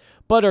girth,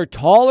 but are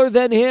taller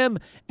than him,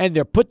 and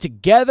they're put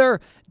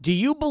together. Do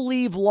you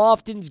believe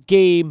Lofton's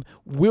game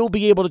will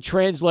be able to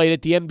translate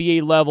at the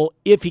NBA level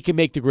if he can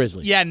make the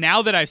Grizzlies? Yeah,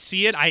 now that I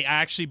see it, I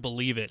actually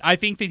believe it. I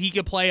think that he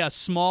could play a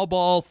small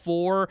ball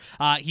 4.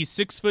 He's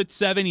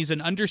 6'7". He's an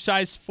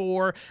undersized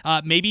 4.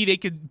 Maybe they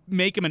could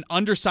make him an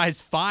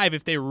undersized 5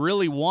 if they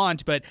really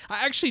want. But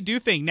I actually do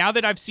think now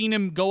that I've seen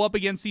him go up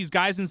against these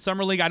guys in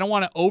Summer League, I don't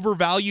want to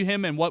overvalue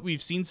him and what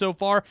we've seen so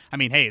far. I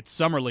mean, hey, it's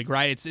Summer League,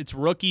 right? It's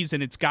rookies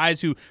and it's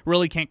guys who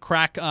really can't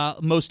crack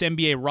most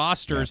NBA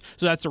rosters. Yeah.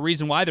 So that's the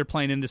reason why they're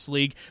playing in this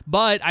league.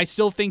 But I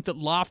still think that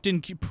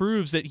Lofton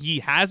proves that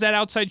he has that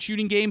outside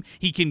shooting game.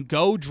 He can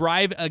go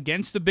drive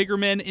against the bigger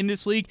men in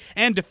this league,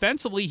 and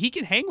defensively he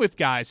can hang with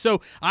guys.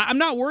 So I'm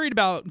not worried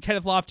about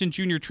Kenneth Lofton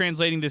Jr.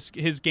 translating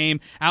his game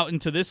out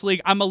into this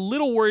league. I'm a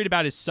little worried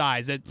about his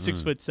size at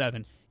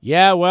 6'7".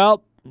 Yeah,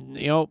 well,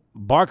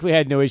 Barkley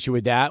had no issue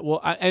with that.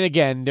 Well, and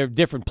again, they're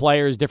different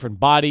players, different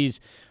bodies,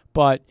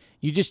 but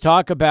you just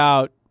talk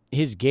about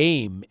his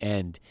game,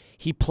 and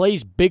he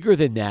plays bigger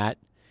than that.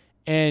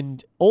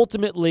 And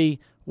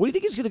ultimately, what do you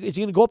think is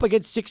he going to go up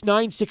against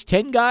 6'9",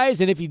 6'10" guys?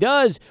 And if he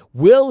does,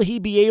 will he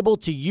be able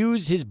to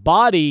use his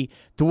body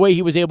the way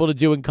he was able to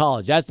do in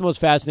college. That's the most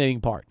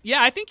fascinating part.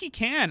 Yeah, I think he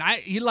can.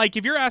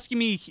 If you're asking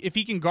me if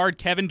he can guard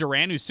Kevin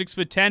Durant, who's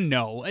 6'10",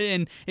 no.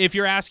 And if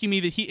you're asking me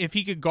that if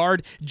he could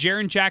guard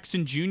Jaren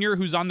Jackson Jr.,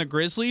 who's on the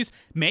Grizzlies,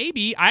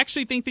 maybe. I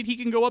actually think that he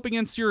can go up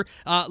against your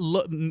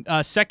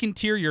second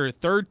tier, your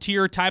third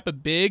tier type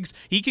of bigs.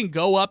 He can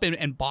go up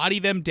and body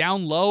them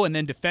down low, and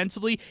then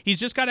defensively, he's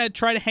just got to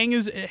try to hang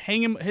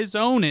his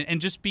own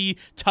and just be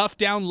tough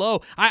down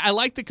low. I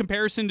like the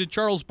comparison to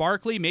Charles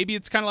Barkley. Maybe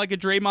it's kind of like a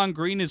Draymond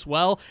Green as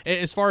well,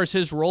 as far as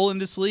his role in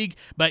this league.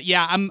 But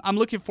yeah, I'm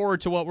looking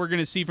forward to what we're going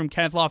to see from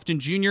Kenneth Lofton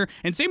Jr.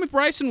 And same with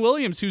Bryson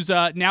Williams, who's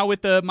now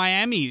with the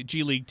Miami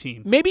G League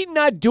team. Maybe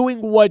not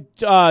doing what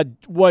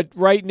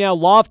right now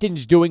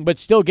Lofton's doing, but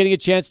still getting a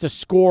chance to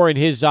score in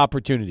his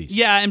opportunities.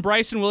 Yeah, and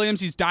Bryson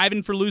Williams, he's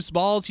diving for loose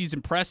balls. He's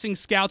impressing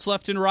scouts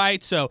left and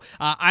right. So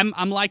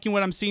I'm liking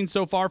what I'm seeing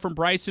so far from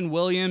Bryson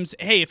Williams.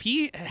 Hey, if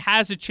he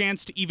has a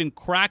chance to even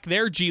crack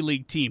their G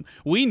League team,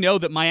 we know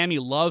that Miami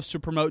loves to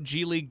promote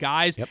G League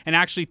guys and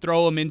actually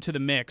throw them into the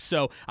mix.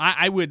 So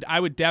I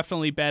would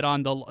definitely bet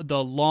on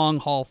the long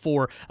haul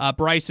for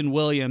Bryson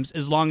Williams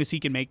as long as he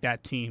can make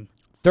that team.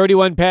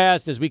 31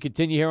 past as we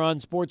continue here on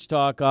Sports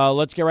Talk.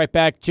 Let's get right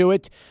back to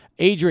it.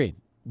 Adrian,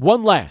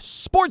 one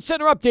last Sports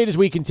Center update as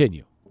we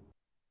continue.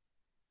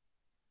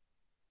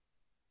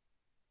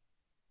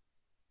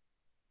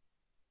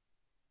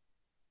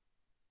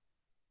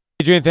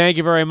 Adrian, thank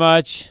you very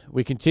much.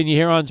 We continue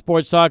here on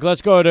Sports Talk.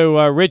 Let's go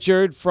to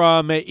Richard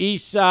from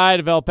east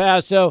side of El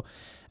Paso.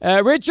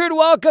 Richard,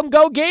 welcome.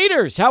 Go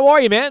Gators. How are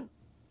you, man?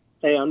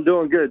 Hey, I'm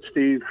doing good,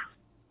 Steve.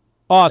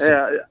 Awesome.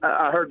 Yeah,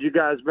 I heard you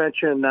guys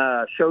mention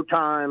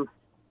Showtime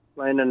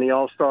playing in the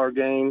All-Star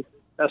game.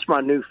 That's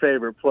my new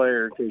favorite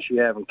player, in case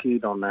you haven't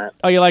keyed on that.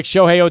 Oh, you like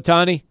Shohei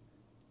Ohtani?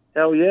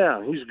 Hell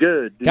yeah, he's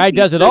good. Guy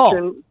does it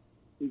all.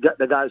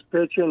 The guy's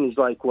pitching. He's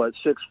like,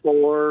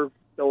 6'4",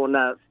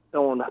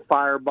 throwing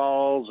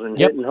fireballs and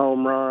hitting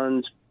home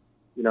runs.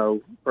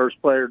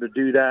 First player to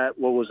do that.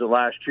 What was it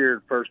last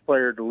year? First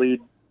player to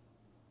lead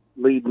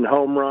in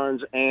home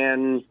runs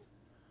and,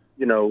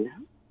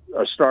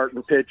 a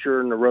starting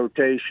pitcher in the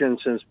rotation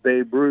since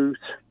Babe Ruth.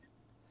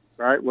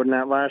 Right? Wasn't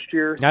that last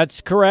year?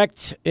 That's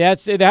correct. There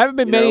haven't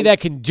been many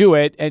that can do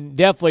it, and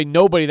definitely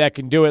nobody that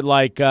can do it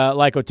like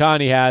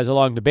Ohtani has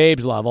along the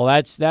Babes level.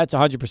 That's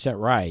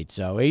 100% right.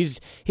 So he's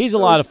a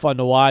lot of fun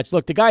to watch.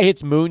 Look, the guy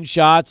hits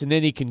moonshots, and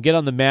then he can get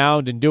on the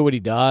mound and do what he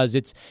does.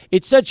 It's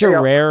such a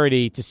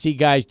rarity to see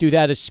guys do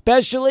that,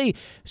 especially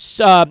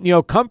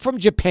come from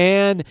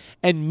Japan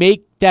and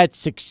make that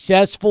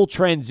successful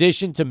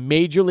transition to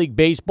Major League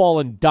Baseball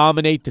and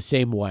dominate the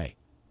same way.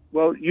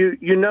 Well,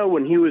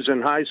 when he was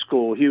in high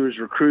school, he was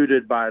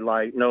recruited by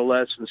no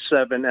less than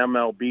 7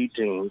 MLB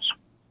teams.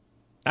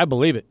 I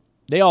believe it.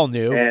 They all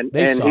knew.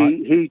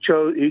 He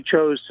chose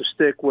to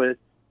stick with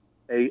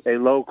a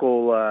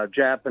local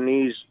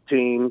Japanese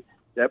team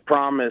that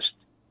promised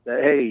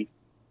that, hey,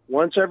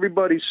 once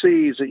everybody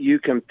sees that you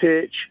can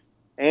pitch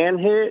and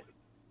hit,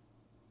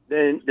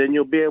 then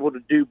you'll be able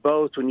to do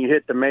both when you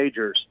hit the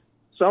majors.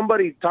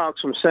 Somebody talk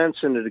some sense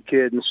into the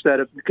kid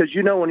because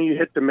when you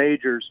hit the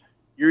majors,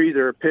 you're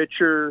either a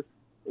pitcher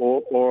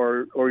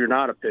or you're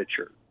not a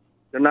pitcher.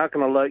 They're not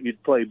going to let you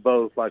play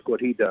both like what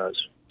he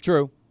does.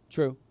 True.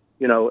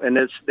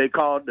 And they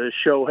call it the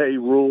Shohei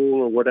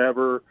rule or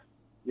whatever.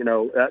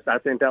 I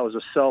think that was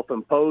a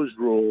self-imposed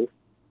rule.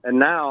 And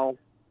now,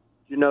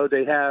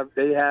 they have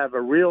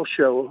a real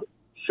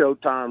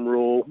Showtime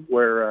rule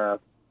where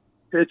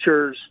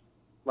pitchers,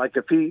 like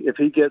if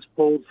he gets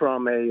pulled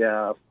from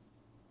a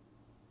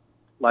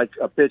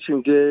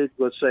pitching gig,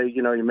 let's say, he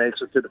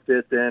makes it to the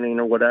 5th inning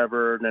or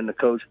whatever, and then the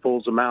coach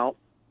pulls him out.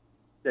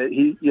 That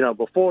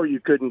before you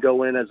couldn't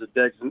go in as a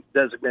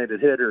designated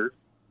hitter,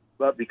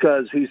 but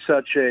because he's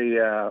such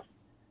a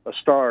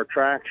star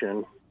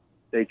attraction,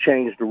 they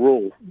changed the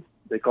rule.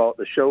 They call it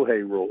the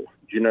Shohei rule.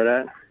 Did you know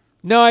that?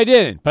 No, I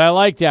didn't, but I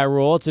like that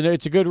rule. It's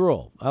a good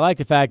rule. I like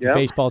the fact that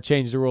baseball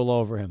changed the rule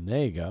over him.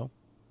 There you go.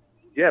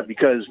 Yeah,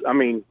 because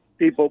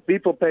people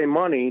pay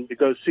money to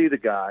go see the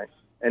guy.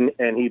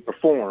 And he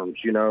performs,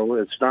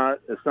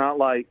 It's not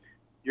like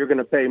you're going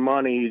to pay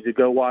money to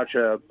go watch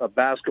a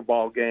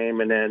basketball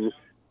game and then,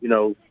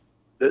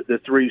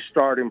 the 3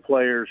 starting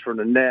players for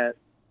the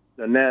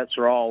Nets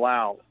are all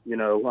out.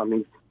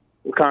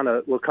 What kind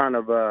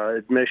of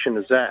admission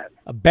is that?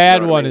 A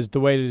bad one is the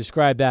way to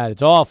describe that.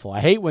 It's awful. I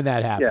hate when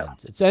that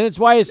happens. Yeah. It's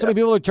why so many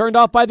people are turned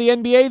off by the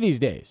NBA these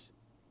days.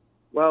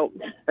 Well,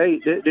 hey,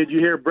 did you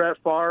hear Brett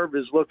Favre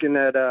is looking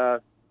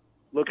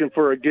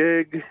for a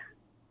gig?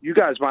 You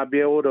guys might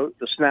be able to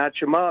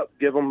snatch him up,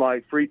 give him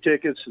free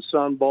tickets to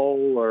Sun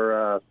Bowl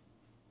or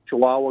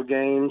Chihuahua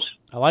games.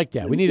 I like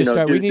that. We need to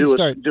start.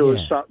 Do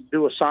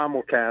a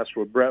simulcast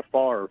with Brett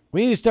Favre.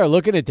 We need to start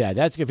looking at that.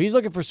 That's if he's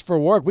looking for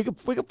work, we could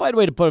find a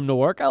way to put him to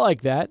work. I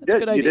like that. That's a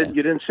good idea.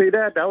 You didn't see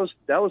that? That was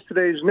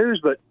today's news,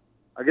 but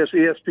I guess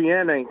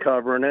ESPN ain't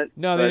covering it.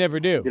 No, they never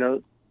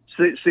do.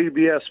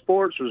 CBS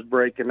Sports was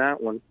breaking that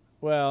one.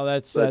 Well,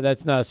 that's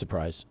not a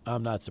surprise.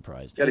 I'm not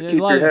surprised. Got to keep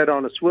your head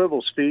on a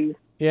swivel, Steve.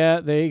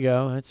 Yeah, there you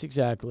go. That's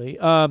exactly.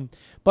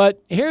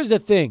 But here's the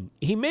thing.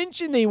 He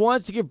mentioned that he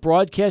wants to give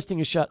broadcasting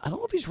a shot. I don't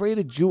know if he's ready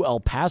to do El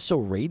Paso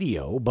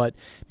radio, but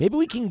maybe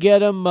we can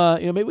get him.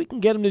 Maybe we can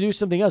get him to do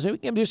something else. Maybe we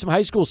can get him to do some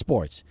high school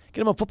sports.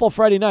 Get him on Football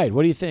Friday night.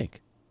 What do you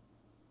think?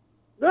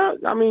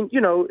 I mean,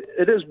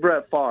 it is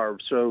Brett Favre,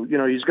 so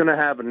he's going to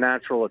have a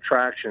natural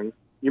attraction.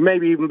 You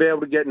maybe even be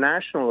able to get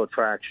national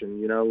attraction.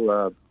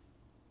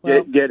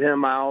 Get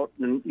him out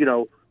and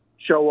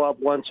show up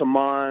once a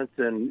month,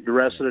 and the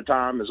rest of the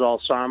time is all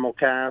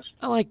simulcast.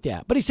 I like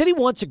that, but he said he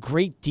wants a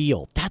great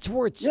deal. That's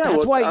where it's. Yeah,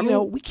 that's why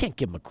we can't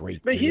give him a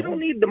great deal. But he don't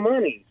need the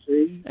money.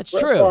 See, that's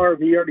Brett true. Favre,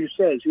 he already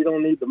says you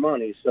don't need the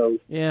money, so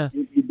yeah,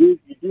 you do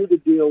the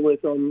deal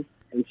with him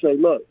and say,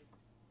 look,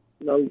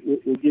 we'll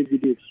give you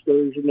the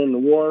excursion in the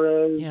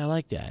Juarez. Yeah, I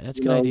like that. That's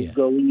a good idea.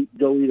 Go eat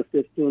a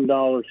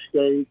 $15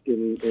 steak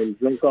and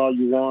drink all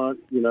you want.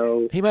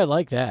 He might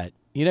like that.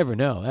 You never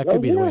know. That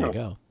could be the way to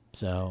go.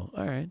 So,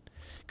 all right.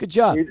 Good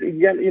job.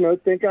 You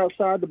got, think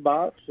outside the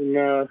box,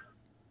 and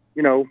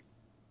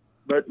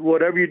but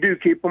whatever you do,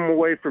 keep them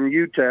away from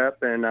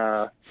UTEP and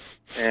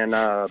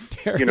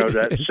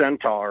that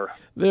Centaur.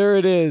 There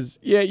it is.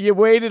 Yeah, you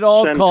waited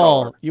all Centaur.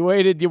 call. You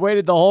waited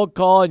the whole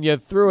call, and you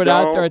threw it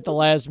out there at the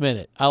last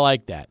minute. I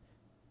like that.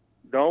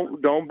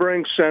 Don't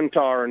bring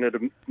Centaur into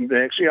the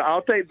mix.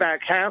 I'll take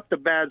back half the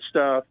bad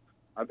stuff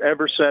I've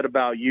ever said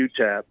about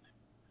UTEP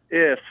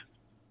if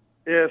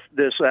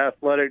this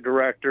athletic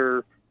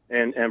director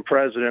and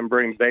president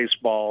bring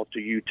baseball to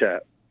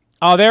UTEP.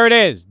 Oh, there it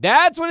is.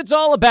 That's what it's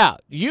all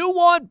about. You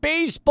want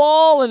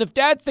baseball, and if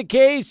that's the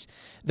case,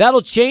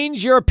 that'll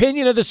change your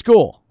opinion of the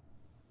school.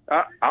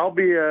 I'll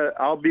be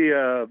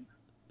a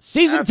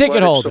season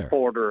ticket holder.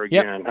 Supporter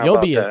again.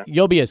 Yep.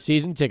 You'll be a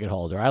season ticket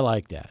holder. I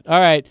like that. All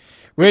right,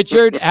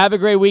 Richard, have a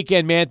great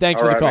weekend, man.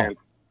 Thanks for the call. Man.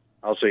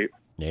 I'll see you.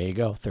 There you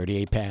go,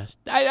 38 past.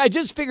 I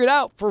just figured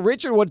out for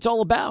Richard what it's all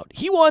about.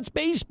 He wants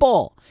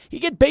baseball. You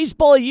get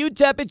baseball at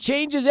UTEP, it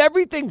changes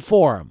everything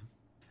for him.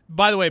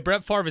 By the way,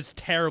 Brett Favre is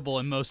terrible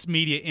in most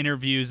media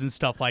interviews and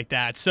stuff like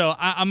that. So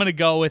I'm going to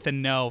go with a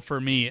no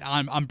for me.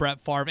 I'm Brett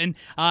Favre. And,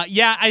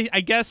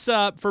 I guess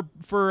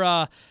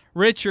for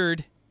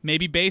Richard,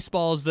 maybe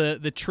baseball is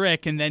the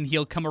trick, and then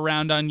he'll come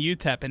around on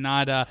UTEP and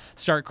not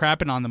start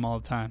crapping on them all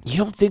the time. You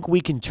don't think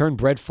we can turn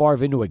Brett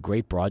Favre into a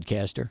great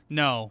broadcaster?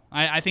 No.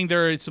 I think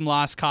there are some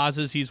lost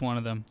causes. He's one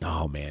of them.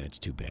 Oh, man, it's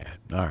too bad.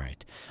 All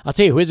right. I'll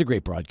tell you who is a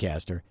great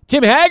broadcaster.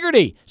 Tim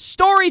Haggerty.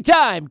 Story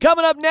time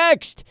coming up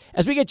next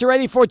as we get you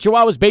ready for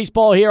Chihuahuas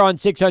baseball here on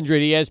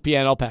 600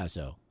 ESPN El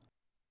Paso.